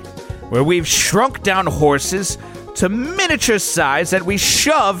technology, where we've shrunk down horses to miniature size that we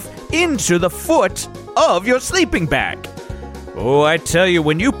shove into the foot of your sleeping bag. Oh, I tell you,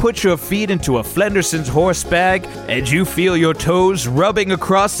 when you put your feet into a Flenderson's horse bag and you feel your toes rubbing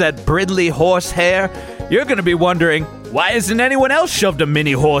across that brindly horse hair, you're gonna be wondering, why hasn't anyone else shoved a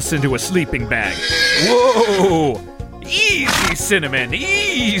mini horse into a sleeping bag? Whoa! Easy, Cinnamon,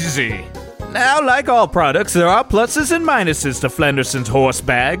 easy! Now, like all products, there are pluses and minuses to Flenderson's horse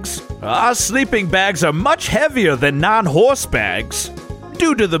bags. Our sleeping bags are much heavier than non-horse bags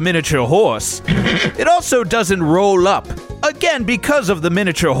due to the miniature horse. It also doesn't roll up, again because of the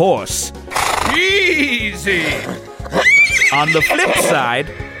miniature horse. Easy! On the flip side,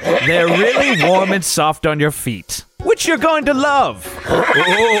 they're really warm and soft on your feet, which you're going to love.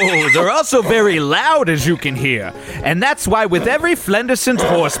 Oh, they're also very loud, as you can hear. And that's why with every Flenderson's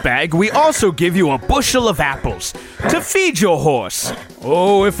horse bag, we also give you a bushel of apples to feed your horse.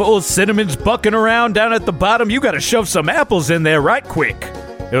 Oh, if old Cinnamon's bucking around down at the bottom, you gotta shove some apples in there right quick.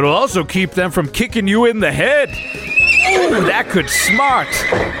 It'll also keep them from kicking you in the head. Ooh, that could smart.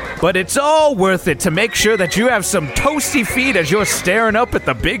 But it's all worth it to make sure that you have some toasty feet as you're staring up at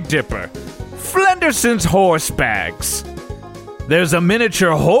the Big Dipper. Flenderson's horse bags. There's a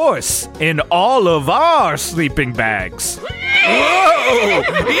miniature horse in all of our sleeping bags. Whoa!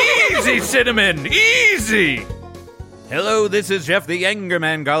 Easy, Cinnamon, easy! Hello, this is Jeff the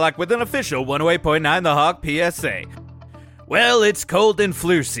Angerman Garlock with an official 108.9 The Hawk PSA. Well, it's cold and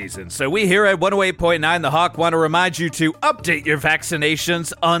flu season, so we here at 108.9 The Hawk want to remind you to update your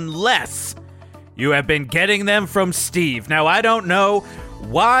vaccinations unless you have been getting them from Steve. Now, I don't know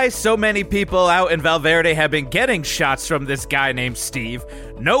why so many people out in Valverde have been getting shots from this guy named Steve.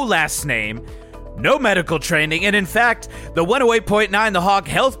 No last name, no medical training, and in fact, the 108.9 The Hawk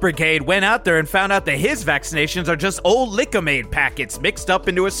Health Brigade went out there and found out that his vaccinations are just old Lickamade packets mixed up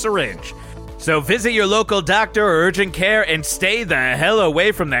into a syringe. So visit your local doctor or urgent care and stay the hell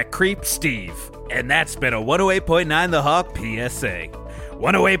away from that creep Steve. And that's been a 108.9 The Hawk PSA.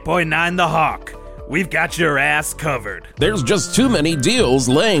 108.9 The Hawk. We've got your ass covered. There's just too many deals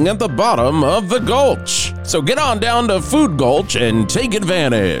laying at the bottom of the gulch. So get on down to Food Gulch and take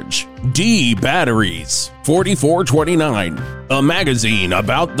advantage. D Batteries, $44.29. A magazine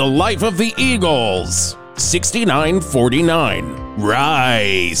about the life of the Eagles, $69.49.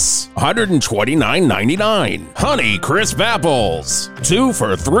 Rice, $129.99. Honey Crisp Apples, 2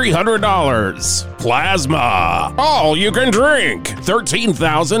 for $300. Plasma, all you can drink,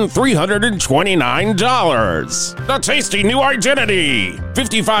 $13,329. The tasty new identity,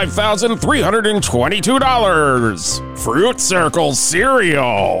 $55,322. Fruit Circle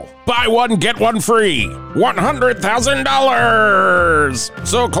cereal, buy one, get one free, $100,000.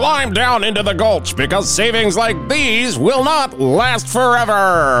 So climb down into the gulch because savings like these will not last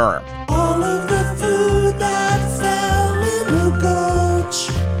forever. All of the food that fell in the gulch.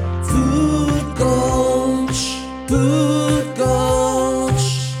 Food Gulch. Food Gulch.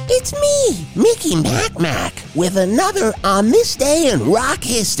 It's me, Mickey Mac, with another On This Day in Rock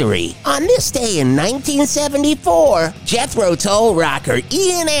History. On this day in 1974, Jethro Tull rocker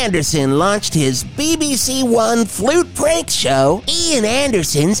Ian Anderson launched his BBC One flute prank show, Ian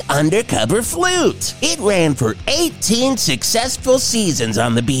Anderson's Undercover Flute. It ran for 18 successful seasons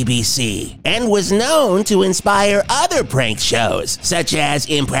on the BBC and was known to inspire other prank shows, such as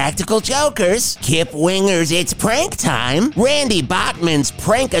Impractical Jokers, Kip Winger's It's Prank Time, Randy Bachman's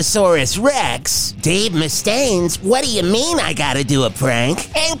Prankosaurus Rex, Dave Mustaine's What Do You Mean I Gotta Do a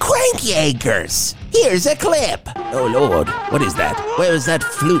Prank, and Crank Yankers. Here's a clip. Oh Lord, what is that? Where is that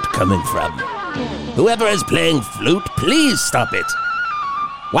flute coming from? Whoever is playing flute, please stop it.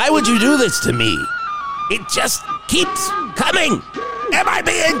 Why would you do this to me? It just keeps coming. Am I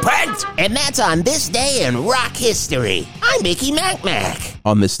being pranked? And that's on This Day in Rock History. I'm Mickey Mac.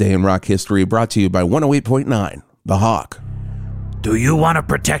 On This Day in Rock History, brought to you by 108.9 The Hawk. Do you want to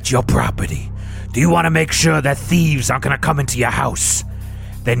protect your property? Do you want to make sure that thieves aren't going to come into your house?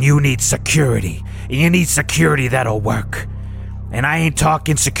 Then you need security. And you need security that'll work. And I ain't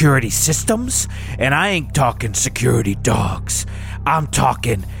talking security systems, and I ain't talking security dogs. I'm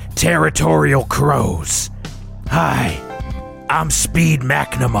talking territorial crows. Hi, I'm Speed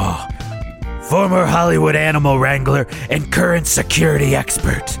McNamara, former Hollywood animal wrangler and current security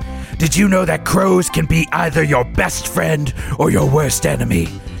expert. Did you know that crows can be either your best friend or your worst enemy?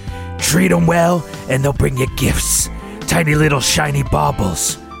 Treat them well, and they'll bring you gifts. Tiny little shiny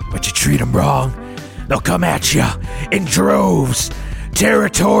baubles. But you treat them wrong, they'll come at you in droves,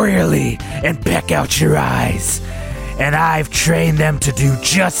 territorially, and peck out your eyes. And I've trained them to do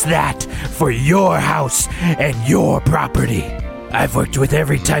just that for your house and your property. I've worked with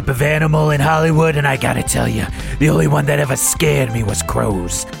every type of animal in Hollywood, and I gotta tell you, the only one that ever scared me was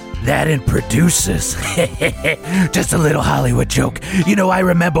crows. That and producers. Just a little Hollywood joke. You know, I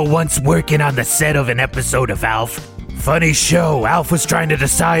remember once working on the set of an episode of Alf. Funny show, Alf was trying to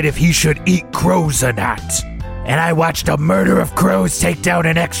decide if he should eat crows or not. And I watched a murder of crows take down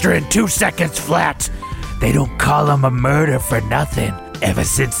an extra in 2 seconds flat. They don't call them a murder for nothing. Ever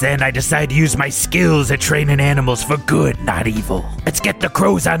since then, I decided to use my skills at training animals for good, not evil. Let's get the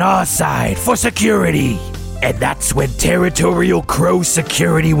crows on our side for security. And that's when Territorial Crow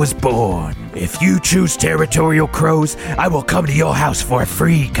Security was born. If you choose Territorial Crows, I will come to your house for a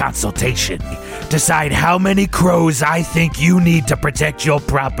free consultation. Decide how many crows I think you need to protect your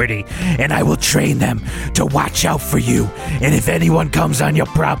property, and I will train them to watch out for you. And if anyone comes on your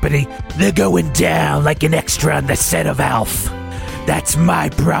property, they're going down like an extra on the set of Alf. That's my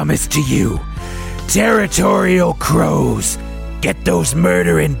promise to you. Territorial Crows. Get those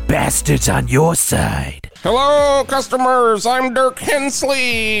murdering bastards on your side. Hello, customers. I'm Dirk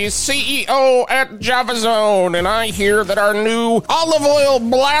Hensley, CEO at JavaZone, and I hear that our new olive oil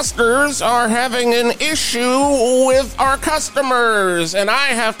blasters are having an issue with our customers. And I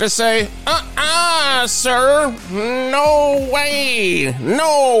have to say, sir, no way,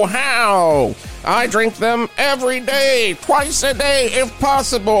 no how. I drink them every day, twice a day if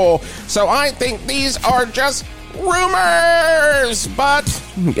possible. So I think these are just rumors, but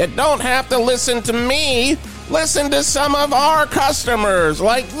you don't have to listen to me. Listen to some of our customers,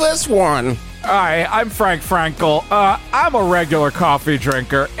 like this one. Hi, I'm Frank Frankel. I'm a regular coffee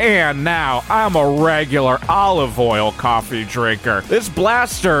drinker, and now I'm a regular olive oil coffee drinker. This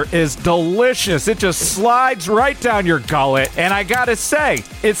blaster is delicious. It just slides right down your gullet, and I gotta say,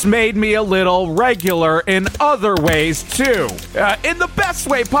 it's made me a little regular in other ways, too. In the best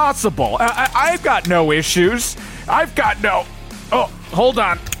way possible. I've got no issues. Oh, hold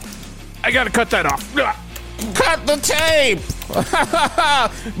on. I gotta cut that off. Cut the tape!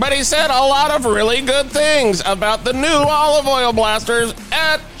 But he said a lot of really good things about the new olive oil blasters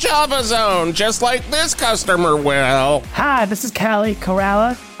at JavaZone, just like this customer will. Hi, this is Callie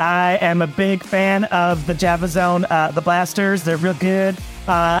Corrala. I am a big fan of the JavaZone, the blasters. They're real good.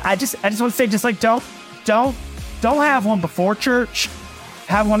 I just want to say, just like don't have one before church.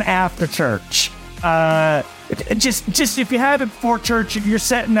 Have one after church. Just if you have it before church, you're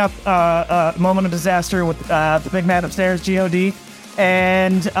setting up a moment of disaster with the big man upstairs, G.O.D.,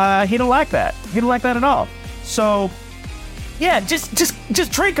 and he don't like that. He don't like that at all. So, yeah,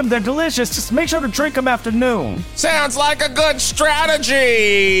 just drink them. They're delicious. Just make sure to drink them after noon. Sounds like a good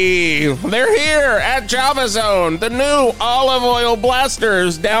strategy. They're here at JavaZone, the new olive oil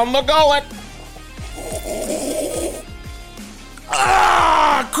blasters down the gullet.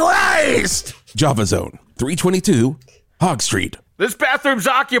 Ah, Christ! JavaZone, 322 Hog Street. This bathroom's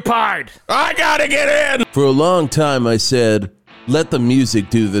occupied. I gotta get in! For a long time, I said, let the music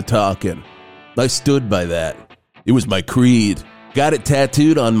do the talking. I stood by that. It was my creed. Got it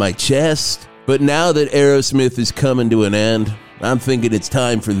tattooed on my chest. But now that Aerosmith is coming to an end, I'm thinking it's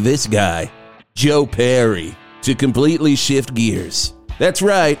time for this guy, Joe Perry, to completely shift gears. That's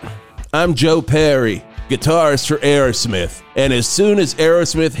right, I'm Joe Perry, guitarist for Aerosmith. And as soon as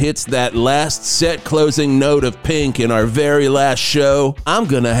Aerosmith hits that last set closing note of Pink in our very last show, I'm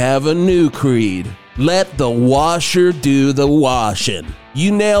gonna have a new creed. Let the washer do the washing.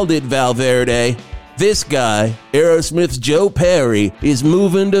 You nailed it, Valverde. This guy, Aerosmith's Joe Perry, is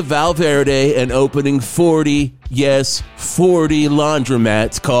moving to Valverde and opening 40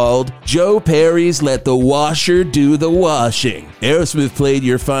 laundromats called Joe Perry's Let the Washer Do the Washing. Aerosmith played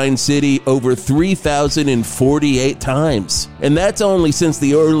your fine city over 3,048 times, and that's only since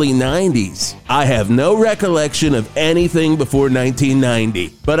the early 90s. I have no recollection of anything before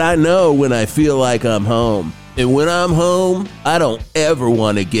 1990, but I know when I feel like I'm home. And when I'm home, I don't ever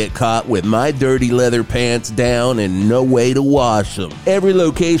want to get caught with my dirty leather pants down and no way to wash them. Every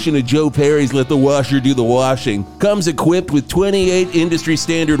location of Joe Perry's Let the Washer Do the Washing comes equipped with 28 industry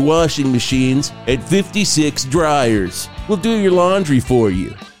standard washing machines and 56 dryers. We'll do your laundry for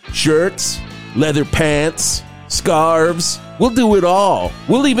you. Shirts, leather pants, scarves, we'll do it all.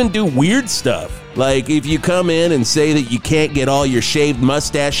 We'll even do weird stuff. Like if you come in and say that you can't get all your shaved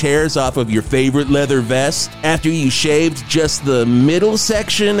mustache hairs off of your favorite leather vest after you shaved just the middle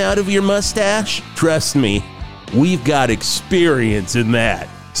section out of your mustache, trust me, we've got experience in that.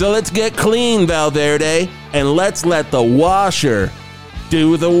 So let's get clean, Valverde, and let's let the washer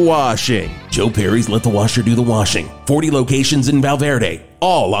do the washing. Joe Perry's Let the Washer Do the Washing. 40 locations in Valverde,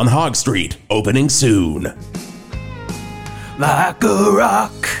 all on Hog Street, opening soon. Like a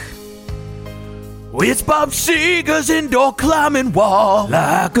rock, it's Bob Seger's indoor climbing wall.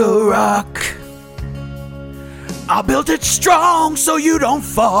 Like a rock, I built it strong so you don't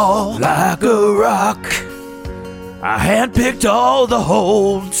fall. Like a rock, I handpicked all the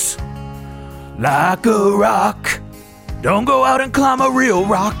holds. Like a rock, don't go out and climb a real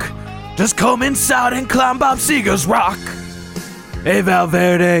rock. Just come inside and climb Bob Seger's rock. Hey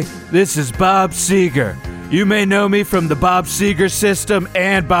Valverde, this is Bob Seger. You may know me from the Bob Seger System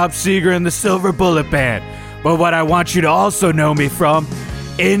and Bob Seger and the Silver Bullet Band. But what I want you to also know me from,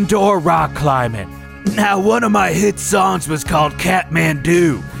 indoor rock climbing. Now, one of my hit songs was called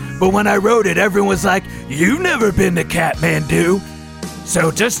Kathmandu. But when I wrote it, everyone was like, "You've never been to Kathmandu."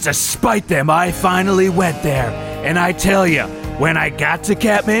 So just to spite them, I finally went there. And I tell you, when I got to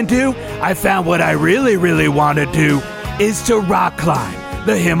Kathmandu, I found what I really, really want to do is to rock climb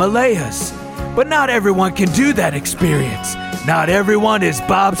the Himalayas. But not everyone can do that experience. Not everyone is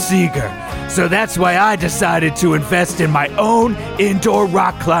Bob Seger. So that's why I decided to invest in my own indoor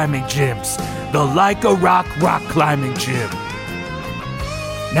rock climbing gyms, the Like a Rock rock climbing gym.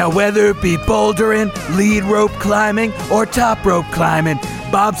 Now whether it be bouldering, lead rope climbing, or top rope climbing,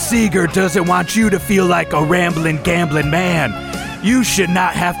 Bob Seger doesn't want you to feel like a rambling, gambling man. You should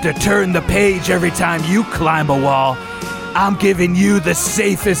not have to turn the page every time you climb a wall. I'm giving you the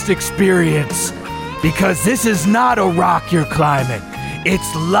safest experience, because this is not a rock you're climbing.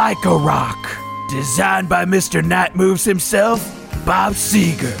 It's like a rock. Designed by Mr. Night Moves himself, Bob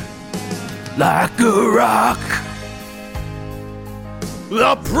Seger. Like a rock.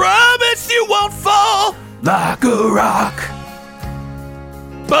 I promise you won't fall. Like a rock.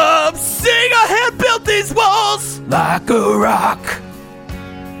 Bob Seger hand built these walls. Like a rock.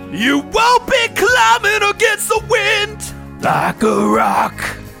 You won't be climbing against the wind. Like a rock.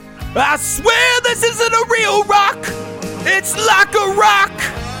 I swear this isn't a real rock. It's like a rock.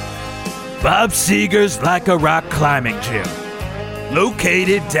 Bob Seger's Like a Rock climbing gym,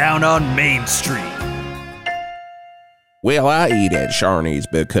 located down on Main Street. Well, I eat at Sharnie's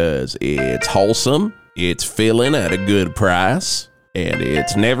because it's wholesome, it's filling at a good price, and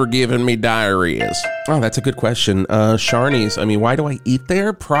it's never given me diarrheas. Oh, that's a good question. Sharnie's, why do I eat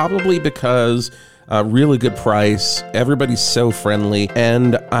there? Probably because really good price, everybody's so friendly,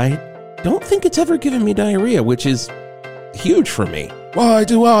 and I don't think it's ever given me diarrhea, which is huge for me. Why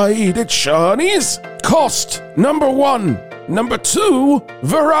do I eat at Sharnie's? Cost, number 1. Number 2,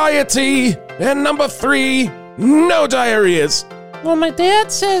 variety. And number 3, no diarrheas. Well, my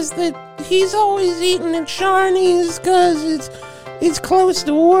dad says that he's always eating at Sharnie's because it's close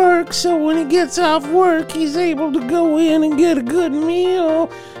to work, so when he gets off work, he's able to go in and get a good meal.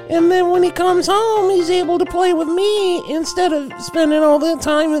 And then when he comes home, he's able to play with me instead of spending all that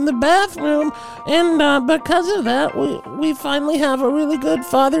time in the bathroom. And because of that, we finally have a really good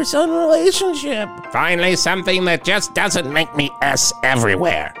father-son relationship. Finally, something that just doesn't make me S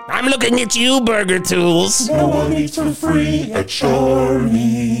everywhere. I'm looking at you, Burger Tools. No one eats for free at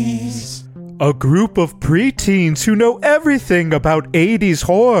Sharnie's. A group of preteens who know everything about 80s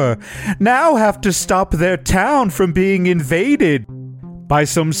horror now have to stop their town from being invaded by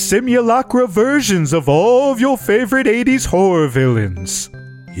some simulacra versions of all of your favorite 80s horror villains.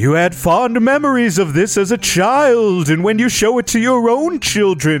 You had fond memories of this as a child, and when you show it to your own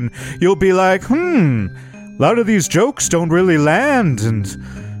children, you'll be like, a lot of these jokes don't really land, and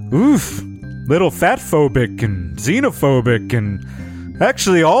oof, little fatphobic and xenophobic, and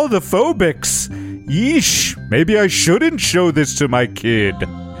actually all the phobics. Yeesh, maybe I shouldn't show this to my kid.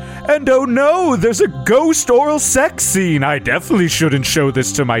 And oh no, there's a ghost oral sex scene. I definitely shouldn't show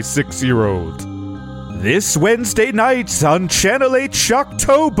this to my 6-year-old. This Wednesday night on Channel 8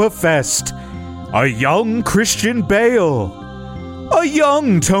 Shocktoberfest, a young Christian Bale, a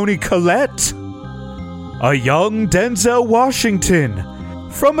young Toni Collette, a young Denzel Washington,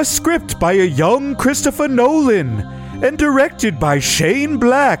 from a script by a young Christopher Nolan, and directed by Shane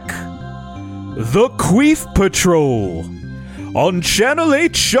Black. The Queef Patrol on Channel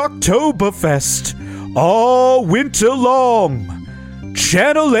 8 Shocktoberfest all winter long.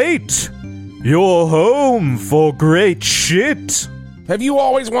 Channel 8, your home for great shit. Have you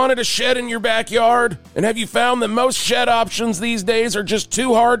always wanted a shed in your backyard? And have you found that most shed options these days are just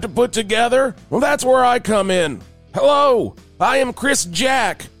too hard to put together? Well, that's where I come in. Hello, I am Chris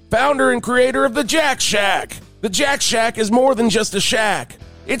Jack, founder and creator of the Jack Shack. The Jack Shack is more than just a shack.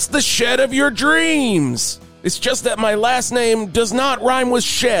 It's the shed of your dreams. It's just that my last name does not rhyme with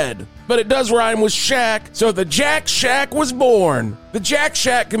shed, but it does rhyme with shack, so the Jack Shack was born. The Jack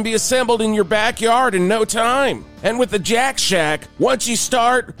Shack can be assembled in your backyard in no time. And with the Jack Shack, once you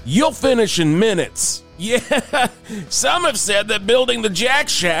start, you'll finish in minutes. Yeah, some have said that building the Jack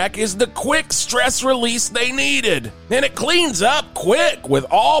Shack is the quick stress release they needed. And it cleans up quick with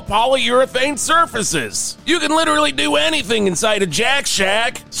all polyurethane surfaces. You can literally do anything inside a Jack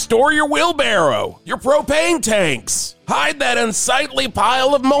Shack. Store your wheelbarrow, your propane tanks, hide that unsightly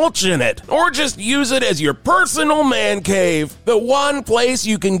pile of mulch in it, or just use it as your personal man cave. The one place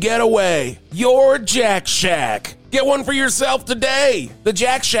you can get away. Your Jack Shack. Get one for yourself today. The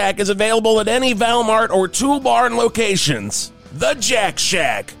Jack Shack is available at any Valmart or Tool Barn locations. The Jack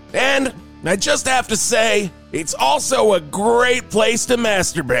Shack. And I just have to say, it's also a great place to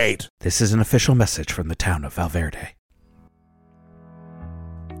masturbate. This is an official message from the town of Valverde.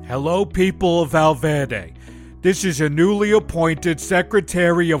 Hello, people of Valverde. This is your newly appointed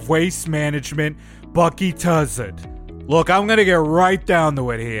Secretary of Waste Management, Bucky Tuzzard. Look, I'm gonna get right down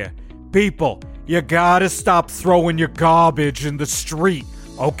to it here. People, you gotta stop throwing your garbage in the street,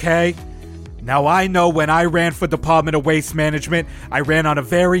 okay? Now, I know when I ran for Department of Waste Management, I ran on a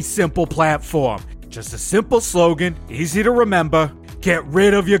very simple platform. Just a simple slogan, easy to remember, get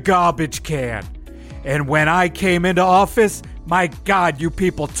rid of your garbage can. And when I came into office, my God, you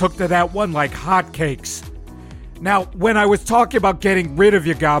people took to that one like hotcakes. Now, when I was talking about getting rid of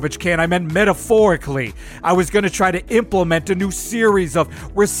your garbage can, I meant metaphorically. I was going to try to implement a new series of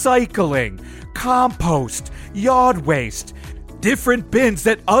recycling, compost, yard waste, different bins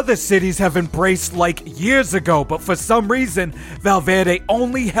that other cities have embraced like years ago, but for some reason, Valverde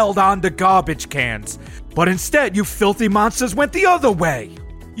only held on to garbage cans. But instead, you filthy monsters went the other way.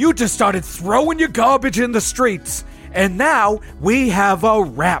 You just started throwing your garbage in the streets, and now we have a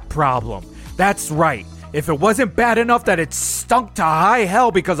rat problem. That's right. If it wasn't bad enough that it stunk to high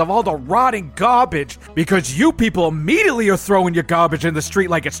hell because of all the rotting garbage, because you people immediately are throwing your garbage in the street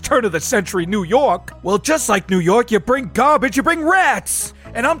like it's turn of the century New York, well, just like New York, you bring garbage, you bring rats.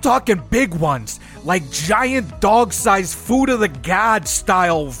 And I'm talking big ones, like giant dog-sized food of the god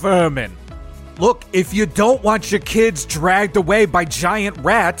style vermin. Look, if you don't want your kids dragged away by giant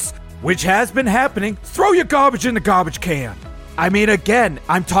rats, which has been happening, throw your garbage in the garbage can. I mean, again,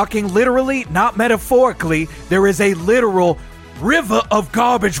 I'm talking literally, not metaphorically. There is a literal river of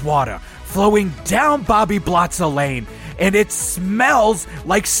garbage water flowing down Bobby Blotzer Lane, and it smells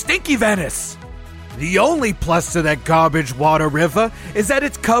like stinky Venice. The only plus to that garbage water river is that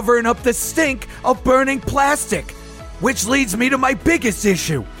it's covering up the stink of burning plastic, which leads me to my biggest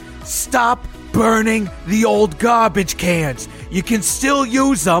issue. Stop burning the old garbage cans. You can still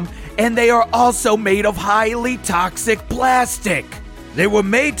use them, and they are also made of highly toxic plastic. They were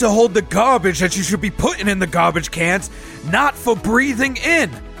made to hold the garbage that you should be putting in the garbage cans, not for breathing in.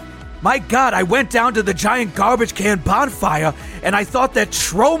 My God, I went down to the giant garbage can bonfire, and I thought that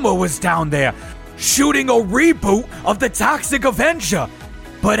Troma was down there, shooting a reboot of the Toxic Avenger.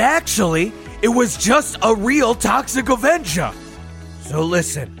 But actually, it was just a real Toxic Avenger. So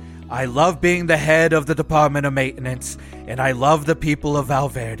listen, I love being the head of the Department of Maintenance, and I love the people of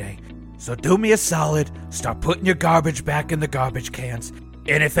Valverde. So do me a solid, start putting your garbage back in the garbage cans.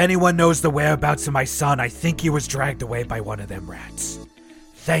 And if anyone knows the whereabouts of my son, I think he was dragged away by one of them rats.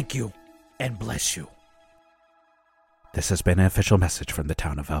 Thank you, and bless you. This has been an official message from the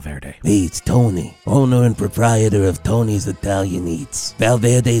town of Valverde. Hey, it's Tony, owner and proprietor of Tony's Italian Eats,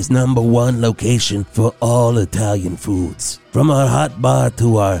 Valverde's #1 location for all Italian foods. From our hot bar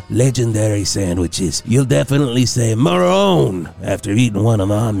to our legendary sandwiches, you'll definitely say Maroon after eating one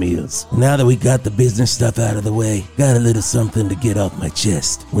of our meals. Now that we got the business stuff out of the way, got a little something to get off my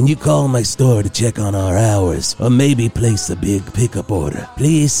chest. When you call my store to check on our hours, or maybe place a big pickup order,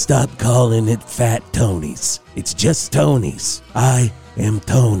 please stop calling it Fat Tony's. It's just Tony's. I am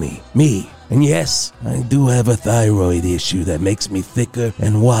Tony. Me. And yes, I do have a thyroid issue that makes me thicker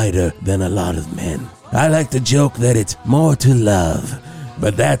and wider than a lot of men. I like to joke that it's more to love,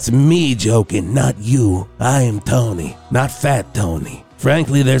 but that's me joking, not you. I am Tony, not Fat Tony.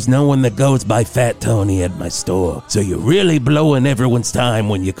 Frankly, there's no one that goes by Fat Tony at my store, so you're really blowing everyone's time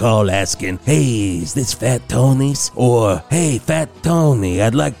when you call asking, "Hey, is this Fat Tony's?" Or, "Hey, Fat Tony,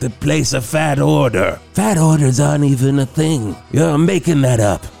 I'd like to place a fat order." Fat orders aren't even a thing. You're making that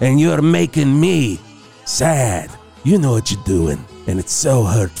up, and you're making me sad. You know what you're doing, and it's so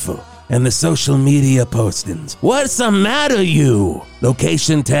hurtful. And the social media postings. What's the matter, you?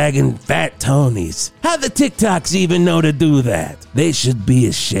 Location tagging Fat Tony's. How the TikToks even know to do that? They should be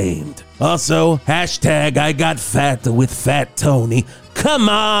ashamed. Also, hashtag I got fat with Fat Tony. Come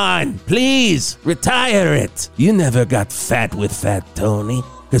on, please, retire it. You never got fat with Fat Tony.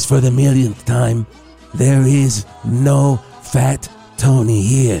 Because for the millionth time, there is no Fat Tony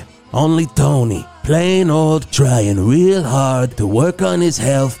here. Only Tony. Plain old, trying real hard to work on his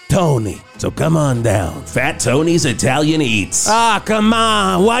health, Tony. So come on down. Fat Tony's Italian Eats. Ah, come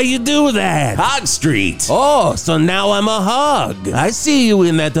on. Why you do that? Hog Street. Oh, so now I'm a hog. I see you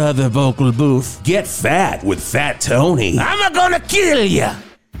in that other vocal booth. Get fat with Fat Tony. I'm gonna kill ya.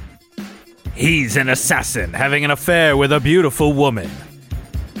 He's an assassin having an affair with a beautiful woman.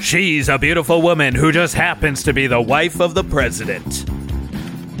 She's a beautiful woman who just happens to be the wife of the president.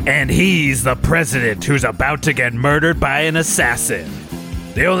 And he's the president who's about to get murdered by an assassin.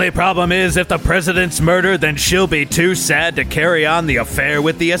 The only problem is if the president's murdered, then she'll be too sad to carry on the affair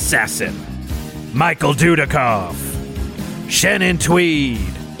with the assassin. Michael Dudikoff, Shannon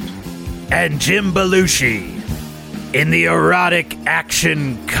Tweed, and Jim Belushi in the erotic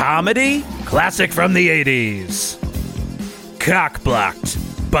action comedy classic from the 80s. Cockblocked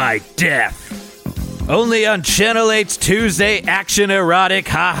by Death. Only on Channel 8's Tuesday Action Erotic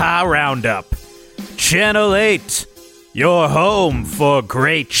Ha-Ha Roundup. Channel 8, your home for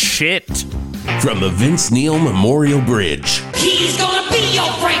great shit. From the Vince Neil Memorial Bridge. He's gonna be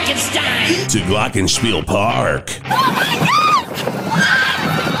your Frankenstein. To Glockenspiel Park.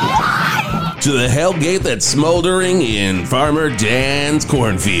 To the hellgate that's smoldering in Farmer Dan's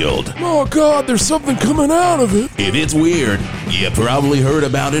cornfield. Oh God, there's something coming out of it. If it's weird, you probably heard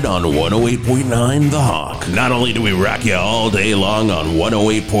about it on 108.9 The Hawk. Not only do we rock you all day long on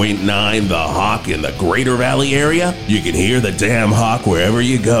 108.9 The Hawk in the Greater Valley area, you can hear the damn Hawk wherever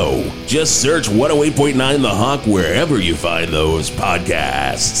you go. Just search 108.9 The Hawk wherever you find those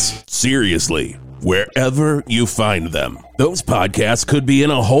podcasts. Seriously, wherever you find them. Those podcasts could be in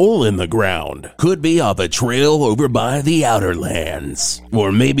a hole in the ground, could be off a trail over by the outer lands,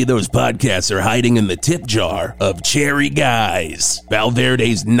 or maybe those podcasts are hiding in the tip jar of Cherry Guys,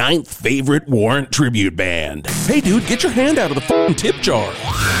 Valverde's 9th favorite Warrant tribute band. Hey dude, get your hand out of the f***ing tip jar.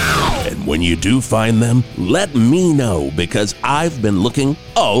 And when you do find them, let me know, because I've been looking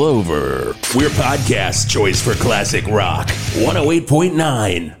all over. We're podcast choice for classic rock.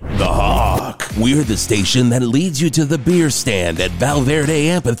 108.9 The Hawk. We're the station that leads you to the beer stand at Valverde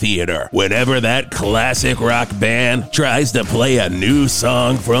Amphitheater whenever that classic rock band tries to play a new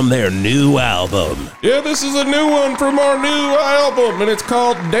song from their new album. Yeah, this is a new one from our new album, and it's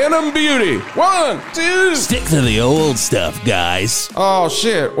called Denim Beauty. 1, 2. Stick to the old stuff, guys. Oh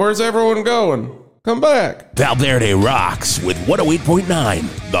shit, where's everyone going? Come back. Valverde rocks with 108.9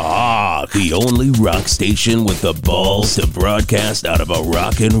 The Hawk, the only rock station with the balls to broadcast out of a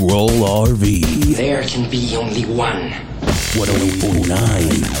rock and roll RV. There can be only one.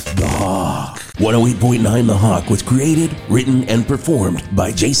 108.9 The Hawk. 108.9 The Hawk was created, written, and performed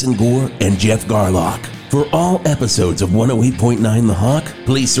by Jason Gore and Jeff Garlock. For all episodes of 108.9 The Hawk,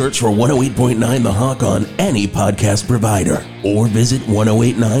 please search for 108.9 The Hawk on any podcast provider or visit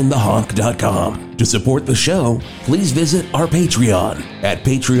 1089thehawk.com. To support the show, please visit our Patreon at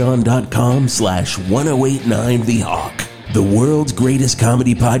patreon.com/1089The Hawk, the world's greatest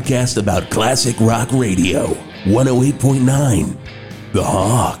comedy podcast about classic rock radio. 108.9 The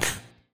Hawk.